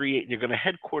 to create. They're going to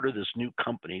headquarter this new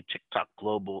company, TikTok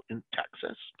Global, in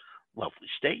Texas, lovely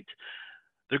state.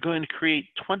 They're going to create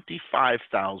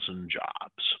 25,000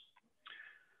 jobs.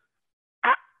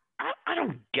 I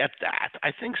don't get that.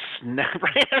 I think Snap.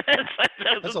 Right?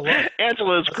 That's a lot.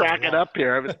 Angela's cracking up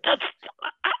here. I mean,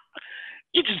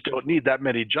 you just don't need that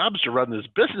many jobs to run this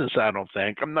business, I don't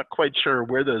think. I'm not quite sure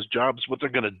where those jobs, what they're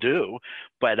going to do.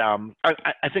 But I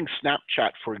think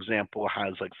Snapchat, for example,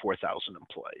 has like 4,000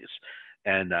 employees.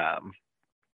 And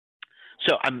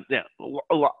so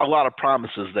a lot of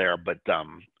promises there, but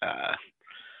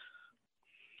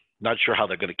not sure how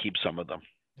they're going to keep some of them.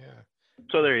 Yeah.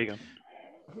 So there you go.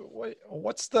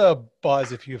 What's the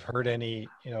buzz, if you've heard any,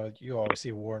 you always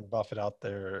see Warren Buffett out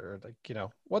there, or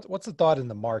what's the thought in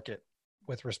the market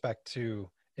with respect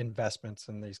to investments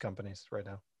in these companies right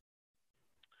now?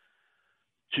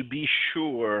 To be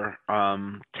sure,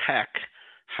 tech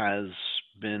has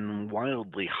been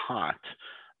wildly hot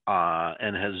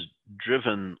and has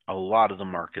driven a lot of the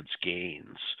market's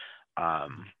gains.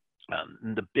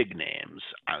 The big names,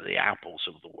 the Apples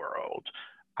of the world,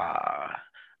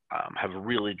 have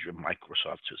really driven,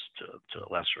 Microsoft to a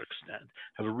lesser extent,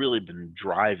 have really been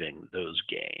driving those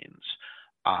gains.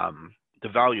 The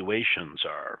valuations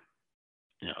are,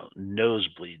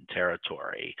 nosebleed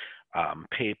territory.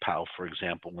 PayPal, for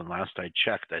example, when last I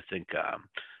checked, I think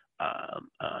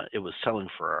it was selling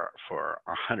for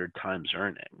 100 times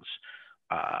earnings.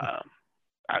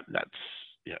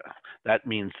 That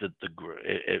means that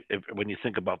when you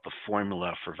think about the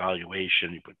formula for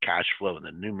valuation, you put cash flow in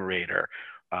the numerator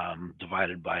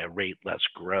divided by a rate less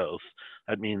growth.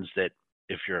 That means that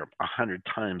if you're 100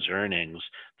 times earnings,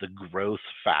 the growth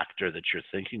factor that you're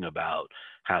thinking about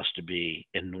has to be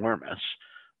enormous.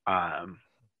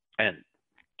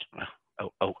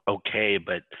 Okay,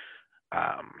 but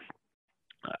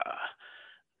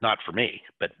not for me,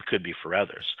 but could be for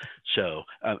others. So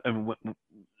I'm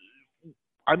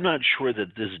not sure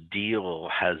that this deal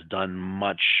has done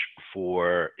much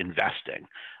for investing.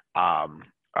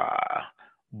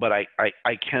 But I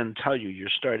can tell you, you're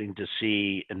starting to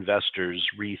see investors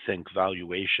rethink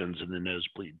valuations in the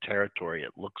nosebleed territory,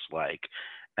 it looks like.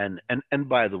 And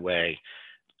by the way,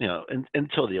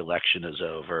 until the election is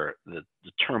over, the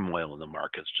turmoil in the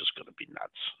market is just going to be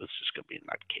nuts. It's just going to be a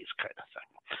nutcase kind of thing.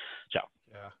 So,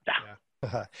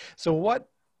 yeah. So what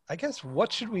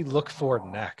should we look for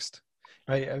next?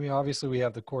 Right. I mean, obviously we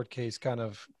have the court case kind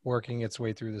of working its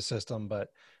way through the system,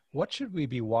 but what should we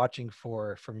be watching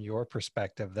for from your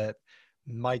perspective that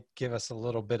might give us a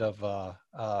little bit of a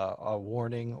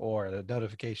warning or a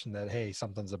notification that, hey,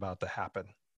 something's about to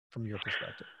happen from your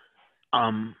perspective?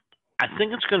 I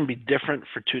think it's going to be different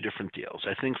for two different deals.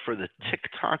 I think for the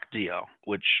TikTok deal,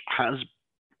 which has,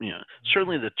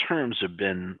 certainly the terms have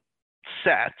been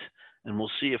set, and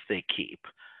we'll see if they keep.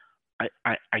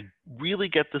 I really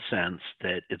get the sense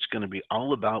that it's going to be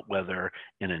all about whether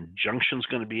an injunction is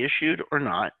going to be issued or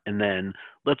not, and then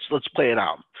let's play it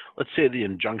out. Let's say the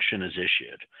injunction is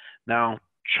issued. Now,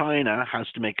 China has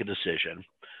to make a decision.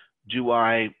 Do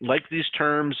I like these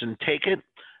terms and take it,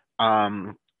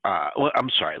 well, I'm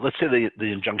sorry. Let's say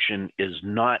the injunction is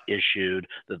not issued,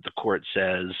 that the court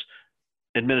says,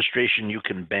 administration, you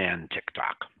can ban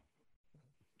TikTok.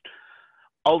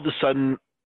 All of a sudden,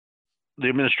 the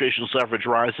administration's leverage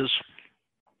rises.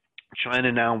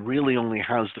 China now really only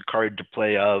has the card to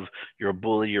play of you're a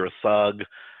bully, you're a thug.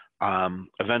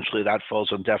 Eventually that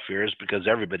falls on deaf ears because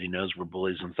everybody knows we're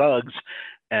bullies and thugs.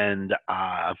 And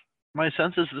my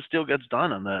sense is this deal gets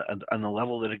done on the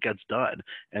level that it gets done.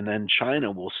 And then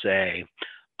China will say,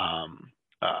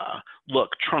 look,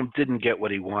 Trump didn't get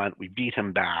what he wanted. We beat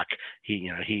him back. He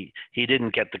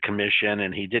didn't get the commission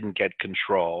and he didn't get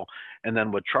control. And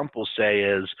then what Trump will say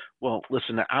is, well,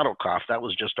 listen to Adelkoff, that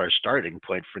was just our starting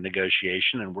point for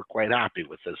negotiation, and we're quite happy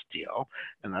with this deal.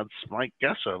 And that's my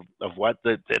guess of what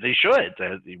that he should,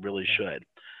 that he really should.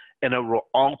 And it will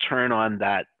all turn on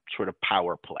that sort of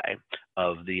power play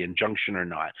of the injunction or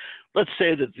not. Let's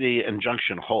say that the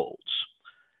injunction holds.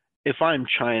 If I'm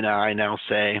China, I now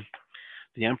say,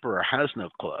 the emperor has no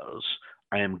clothes.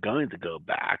 I am going to go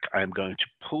back. I'm going to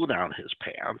pull down his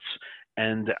pants,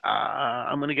 and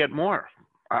I'm going to get more.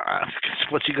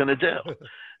 What's he going to do?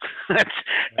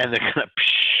 And they're going to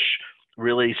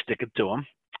really stick it to him.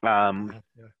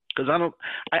 Because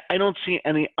I don't see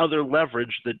any other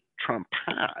leverage that Trump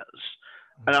has.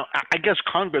 Now, I guess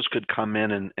Congress could come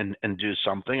in and do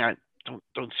something. I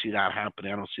don't see that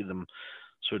happening. I don't see them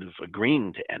sort of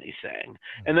agreeing to anything.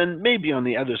 And then maybe on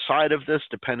the other side of this,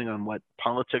 depending on what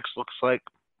politics looks like,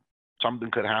 something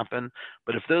could happen.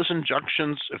 But if those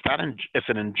injunctions, if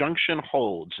an injunction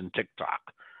holds in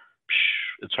TikTok,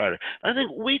 it's harder. I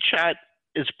think WeChat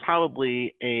is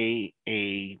probably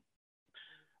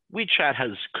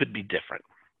WeChat could be different.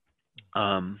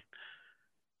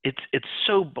 It's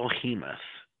so behemoth.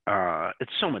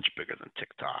 It's so much bigger than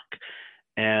TikTok,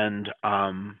 and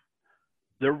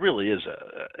there really is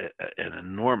an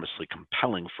enormously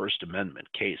compelling First Amendment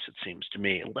case, it seems to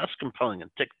me. Less compelling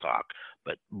in TikTok,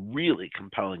 but really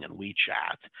compelling in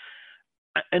WeChat.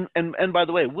 And by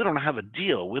the way, we don't have a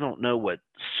deal. We don't know what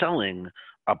selling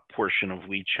a portion of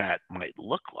WeChat might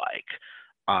look like.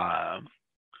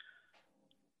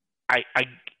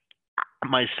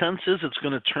 My sense is it's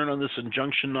going to turn on this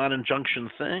injunction, not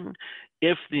injunction thing.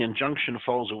 If the injunction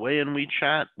falls away in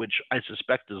WeChat, which I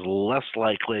suspect is less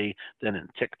likely than in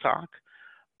TikTok,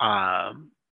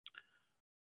 I'm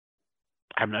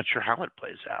not sure how it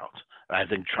plays out. I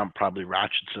think Trump probably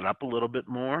ratchets it up a little bit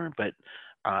more, but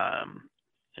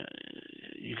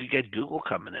you could get Google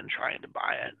coming in trying to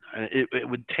buy it. It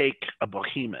would take a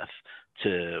behemoth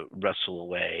to wrestle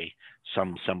away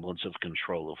some semblance of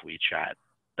control of WeChat.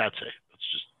 That's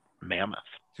just mammoth.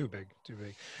 Too big.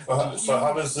 So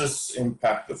how does this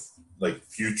impact the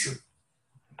future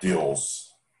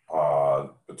deals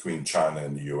between China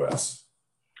and the U.S.?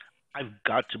 I've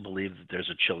got to believe that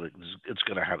it's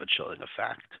going to have a chilling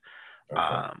effect.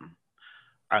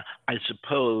 Okay. I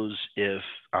suppose if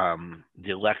the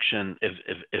election,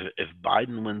 if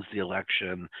Biden wins the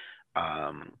election,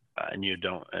 and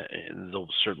there'll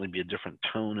certainly be a different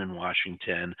tone in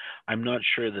Washington. I'm not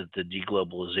sure that the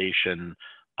deglobalization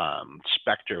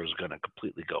specter is going to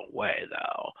completely go away,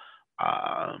 though.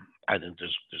 I think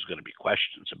there's going to be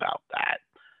questions about that,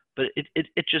 but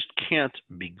it just can't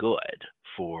be good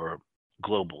for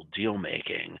global deal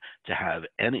making to have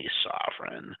any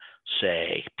sovereign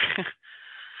say,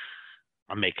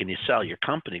 I'm making you sell your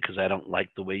company because I don't like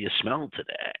the way you smell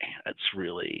today.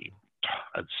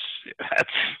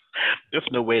 There's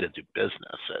no way to do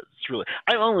business. It's really,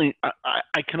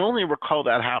 I can only recall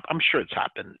that happen. I'm sure it's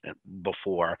happened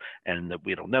before and that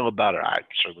we don't know about it. I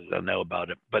certainly don't know about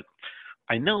it, but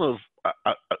I know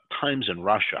of times in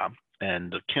Russia,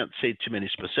 and I can't say too many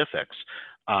specifics,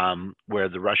 where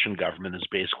the Russian government has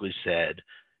basically said,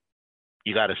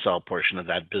 you got to sell a portion of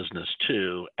that business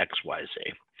to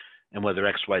XYZ. And whether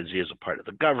XYZ is a part of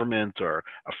the government or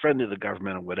a friend of the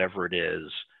government or whatever it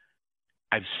is,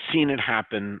 I've seen it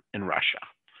happen in Russia.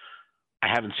 I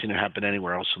haven't seen it happen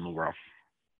anywhere else in the world.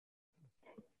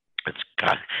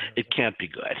 It can't be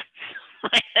good.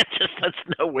 That's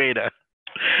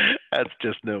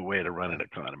just no way to run an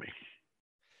economy.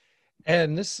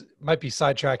 And this might be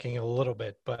sidetracking a little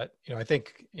bit, but I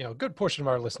think a good portion of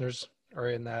our listeners are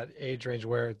in that age range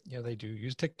where they do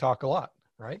use TikTok a lot,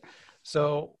 right?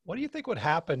 So what do you think would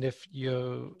happen if like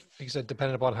you said,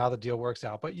 depending upon how the deal works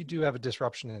out, but you do have a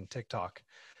disruption in TikTok?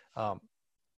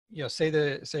 Say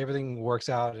everything works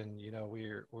out and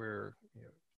we're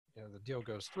the deal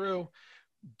goes through.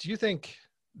 Do you think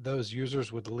those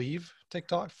users would leave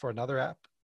TikTok for another app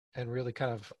and really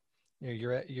kind of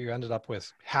you ended up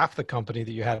with half the company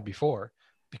that you had before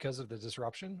because of the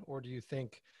disruption? Or do you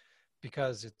think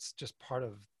because it's just part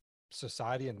of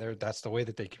society and that's the way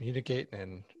that they communicate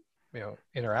and,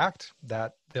 interact,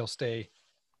 that they'll stay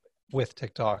with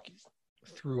TikTok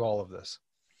through all of this?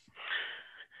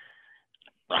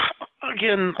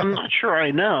 Again, I'm not sure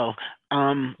I know.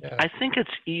 Yeah. I think it's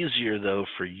easier though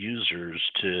for users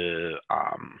to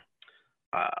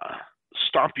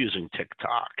stop using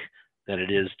TikTok than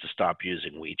it is to stop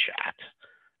using WeChat.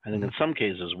 I think in some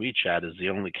cases, WeChat is the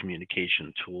only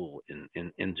communication tool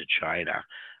into China.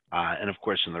 And of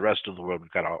course, in the rest of the world,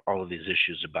 we've got all of these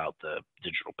issues about the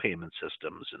digital payment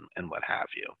systems and what have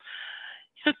you.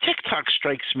 TikTok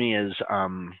strikes me as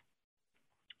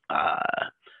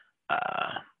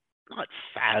not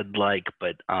fad-like,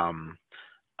 but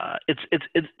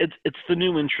it's the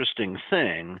new interesting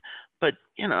thing. But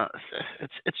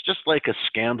it's just like a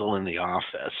scandal in the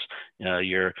office.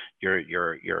 You're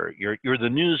the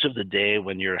news of the day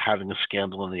when you're having a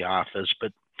scandal in the office,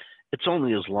 but it's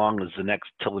only as long as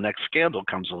till the next scandal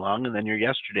comes along, and then you're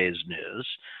yesterday's news.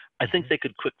 I think they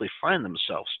could quickly find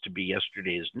themselves to be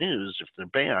yesterday's news if they're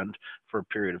banned for a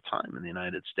period of time in the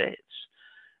United States,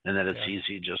 and that it's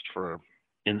easy just for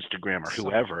Instagram or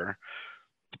whoever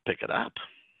to pick it up.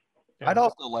 I'd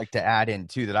also like to add in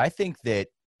too that I think that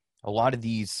a lot of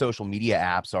these social media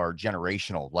apps are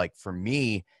generational. Like for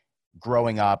me,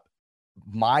 growing up,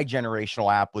 my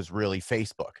generational app was really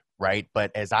Facebook, right? But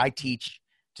as I teach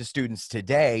to students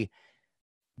today,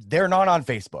 they're not on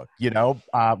Facebook.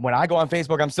 When I go on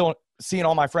Facebook, I'm still seeing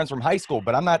all my friends from high school,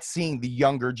 but I'm not seeing the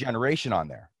younger generation on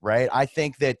there, right? I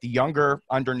think that the younger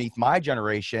underneath my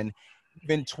generation,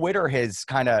 even Twitter has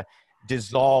kind of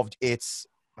dissolved its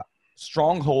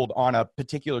stronghold on a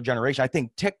particular generation. I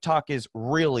think TikTok is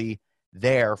really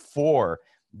there for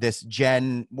this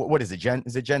what is it?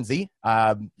 Is it Gen Z?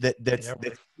 That's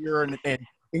here and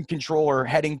in control or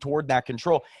heading toward that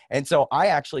control. And so I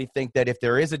actually think that if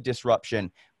there is a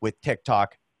disruption with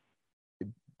TikTok,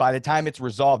 by the time it's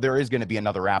resolved, there is going to be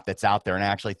another app that's out there. And I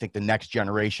actually think the next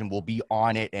generation will be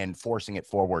on it and forcing it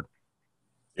forward.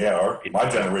 Yeah, my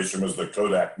generation was the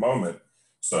Kodak moment.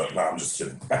 So, no, I'm just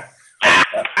kidding.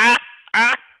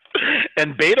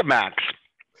 And Betamax.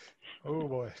 Oh,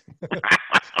 boy.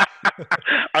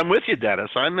 I'm with you,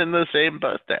 Dennis. I'm in the same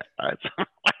boat there.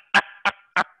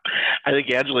 I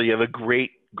think, Angela, you have a great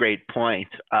point.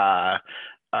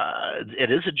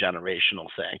 It is a generational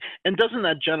thing. And doesn't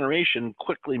that generation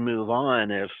quickly move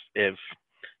on if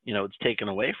it's taken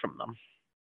away from them?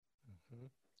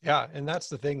 Yeah, and that's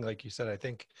the thing, like you said, I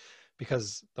think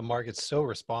because the market's so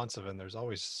responsive and there's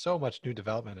always so much new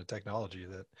development in technology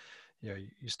that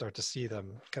you start to see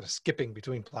them kind of skipping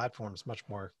between platforms much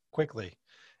more quickly.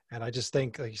 And I just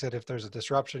think, like you said, if there's a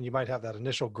disruption, you might have that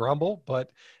initial grumble,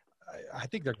 but I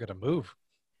think they're going to move.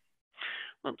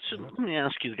 Well, so let me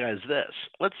ask you guys this.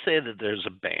 Let's say that there's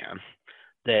a ban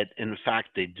that, in fact,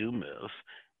 they do move.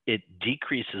 It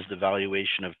decreases the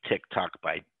valuation of TikTok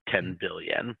by $10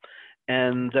 billion.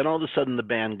 And then all of a sudden the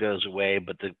ban goes away,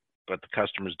 but the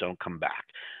customers don't come back.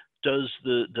 Does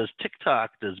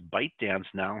ByteDance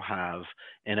now have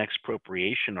an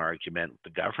expropriation argument with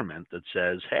the government that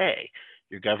says, hey,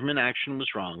 your government action was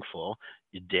wrongful,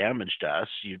 you damaged us,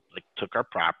 you took our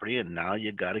property, and now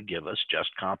you got to give us just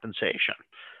compensation.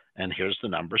 And here's the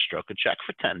number, stroke a check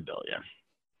for $10 billion.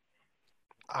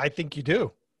 I think you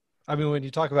do. I mean, when you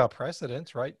talk about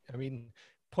precedents, right? I mean,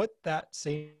 put that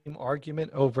same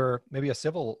argument over maybe a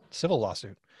civil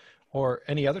lawsuit or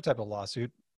any other type of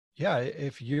lawsuit. Yeah,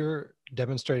 if you're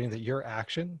demonstrating that your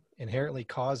action inherently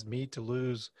caused me to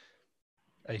lose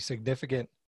a significant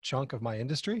chunk of my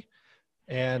industry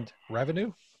and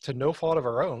revenue to no fault of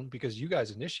our own because you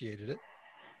guys initiated it,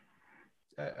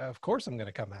 of course I'm going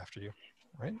to come after you,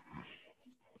 right?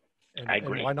 I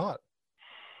agree. And why not?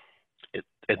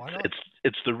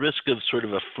 It's the risk of sort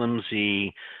of a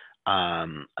flimsy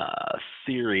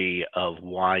theory of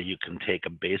why you can take a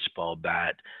baseball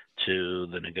bat to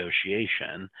the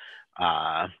negotiation,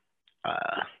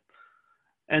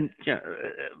 and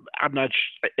I'm not.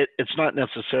 It's not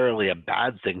necessarily a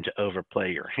bad thing to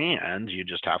overplay your hand. You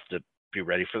just have to be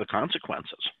ready for the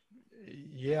consequences.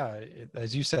 Yeah,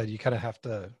 as you said, you kind of have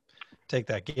to take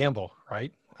that gamble,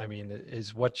 right? I mean,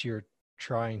 is what you're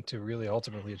trying to really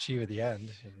ultimately achieve at the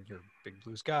end in your big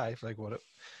blue sky? Like, what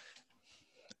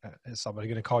is somebody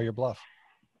going to call your bluff?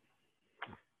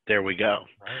 There we go.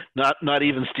 Right? Not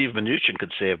even Steve Mnuchin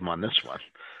could save him on this one,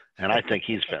 and I think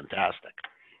he's fantastic.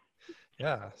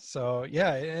 Yeah. So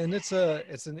yeah, and it's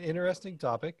an interesting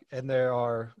topic, and there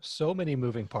are so many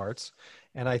moving parts,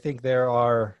 and I think there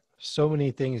are so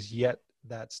many things yet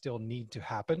that still need to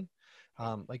happen.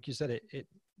 Like you said, it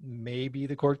may be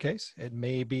the court case. It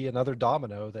may be another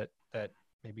domino that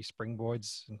maybe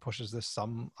springboards and pushes this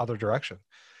some other direction.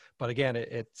 But again,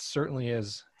 it certainly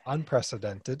is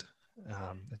unprecedented.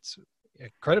 It's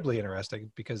incredibly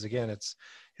interesting because again, it's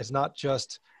not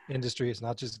just industry, it's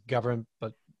not just government,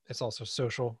 but it's also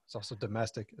social, it's also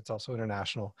domestic, it's also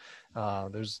international.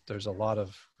 There's a lot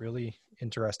of really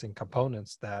interesting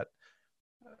components that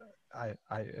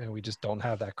and we just don't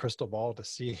have that crystal ball to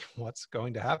see what's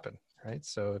going to happen, right?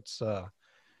 So it's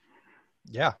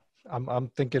yeah, I'm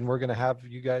thinking we're going to have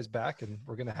you guys back and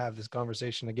we're going to have this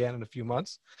conversation again in a few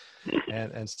months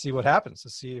and see what happens, to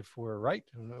see if we're right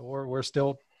or we're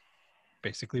still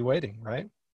basically waiting, right?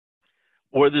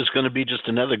 Or there's going to be just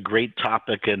another great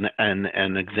topic and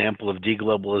an example of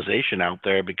deglobalization out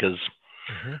there, because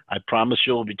I promise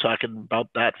you we'll be talking about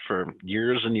that for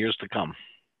years and years to come.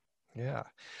 Yeah.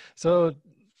 So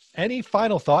any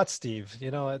final thoughts, Steve?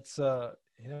 It's,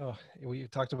 we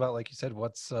talked about, like you said,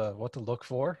 what to look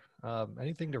for.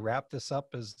 Anything to wrap this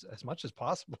up as much as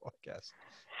possible, I guess.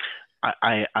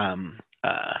 I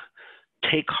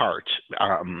take heart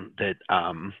that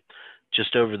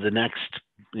just over the next,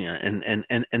 and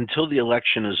until the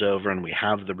election is over and we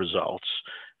have the results,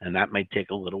 and that might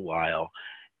take a little while,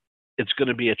 it's going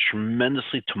to be a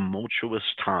tremendously tumultuous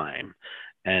time.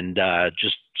 And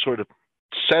just sort of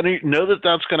know that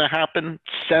that's going to happen.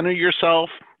 Center yourself.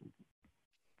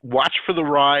 Watch for the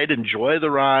ride. Enjoy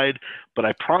the ride. But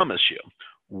I promise you,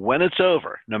 when it's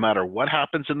over, no matter what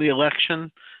happens in the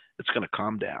election, it's going to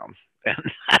calm down, and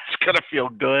that's going to feel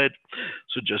good.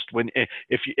 So just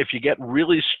if you get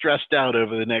really stressed out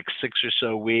over the next 6 or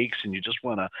so weeks, and you just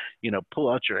want to pull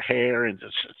out your hair, and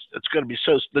it's going to be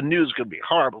the news is going to be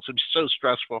horrible. It's going to be so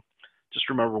stressful. Just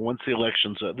remember, once the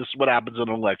election's this is what happens in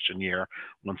an election year.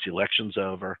 Once the election's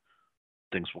over,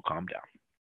 things will calm down.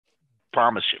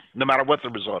 Promise you, no matter what the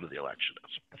result of the election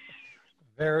is.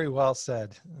 Very well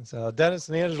said. So, Dennis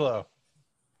and Angelo,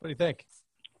 what do you think?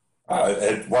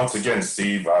 And once again,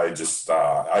 Steve, I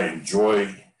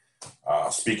enjoy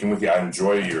speaking with you. I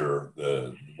enjoy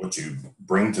what you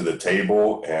bring to the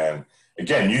table, and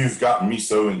again, you've gotten me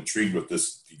so intrigued with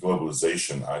this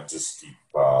globalization. I just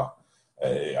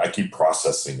keep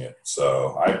processing it.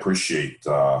 So I appreciate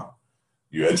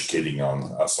you educating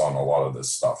us on a lot of this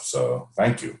stuff. So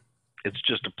thank you. It's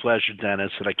just a pleasure,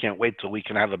 Dennis, and I can't wait till we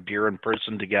can have a beer in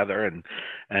person together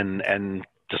and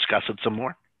discuss it some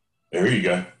more. There you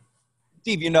go.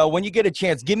 Steve, when you get a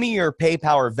chance, give me your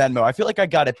PayPal or Venmo. I feel like I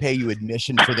got to pay you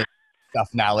admission for this stuff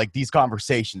now. Like, these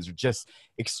conversations are just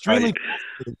extremely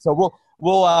fascinating. So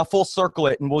we'll full circle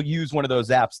it, and we'll use one of those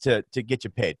apps to get you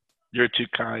paid. You're too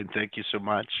kind. Thank you so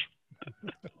much.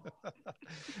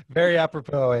 Very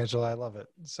apropos, Angela. I love it.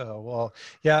 So, well,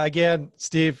 yeah, again,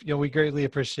 Steve, we greatly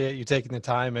appreciate you taking the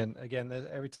time. And again,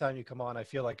 every time you come on, I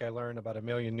feel like I learn about a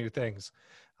million new things.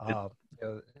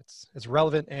 It's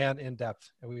relevant and in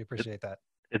depth, and we appreciate that.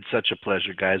 It's such a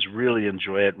pleasure, guys. Really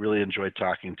enjoy it. Really enjoy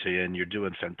talking to you, and you're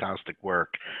doing fantastic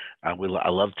work. I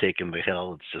love taking the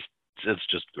hill. It's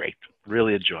just great.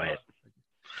 Really enjoy it.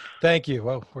 Thank you.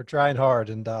 Well, we're trying hard.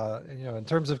 And, in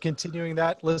terms of continuing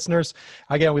that, listeners,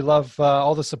 again, we love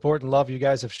all the support and love you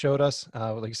guys have showed us.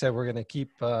 Like I said, we're going to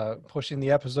keep pushing the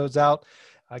episodes out.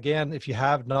 Again, if you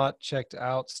have not checked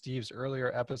out Steve's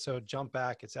earlier episode, jump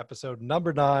back. It's episode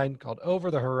number 9, called Over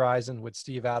the Horizon with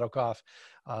Steve Adelkoff.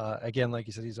 Again, like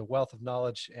you said, he's a wealth of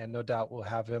knowledge, and no doubt we'll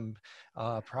have him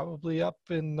probably up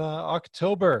in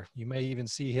October. You may even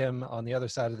see him on the other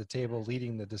side of the table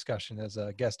leading the discussion as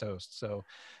a guest host. So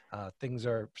things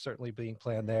are certainly being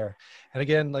planned there. And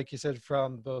again, like you said,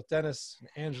 from both Dennis,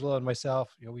 Angela, and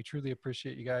myself, we truly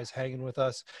appreciate you guys hanging with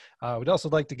us. We'd also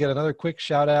like to get another quick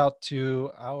shout out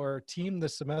to our team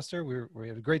this semester. We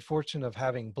have the great fortune of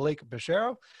having Blake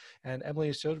Bichero and Emily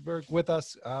Soderberg with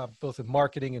us, both in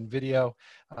marketing and video.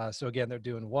 So again, they're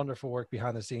doing wonderful work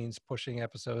behind the scenes, pushing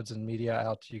episodes and media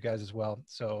out to you guys as well.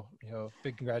 So,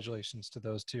 big congratulations to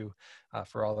those two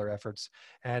for all their efforts.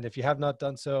 And if you have not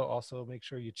done so, also make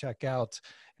sure you check out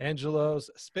Angelo's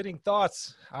Spitting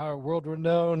Thoughts. Our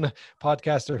world-renowned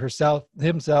podcaster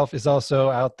himself is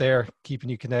also out there keeping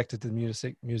you connected to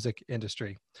the music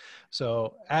industry.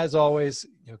 So as always,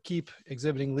 keep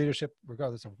exhibiting leadership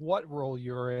regardless of what role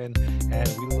you're in, and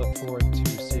we look forward to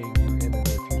seeing you in the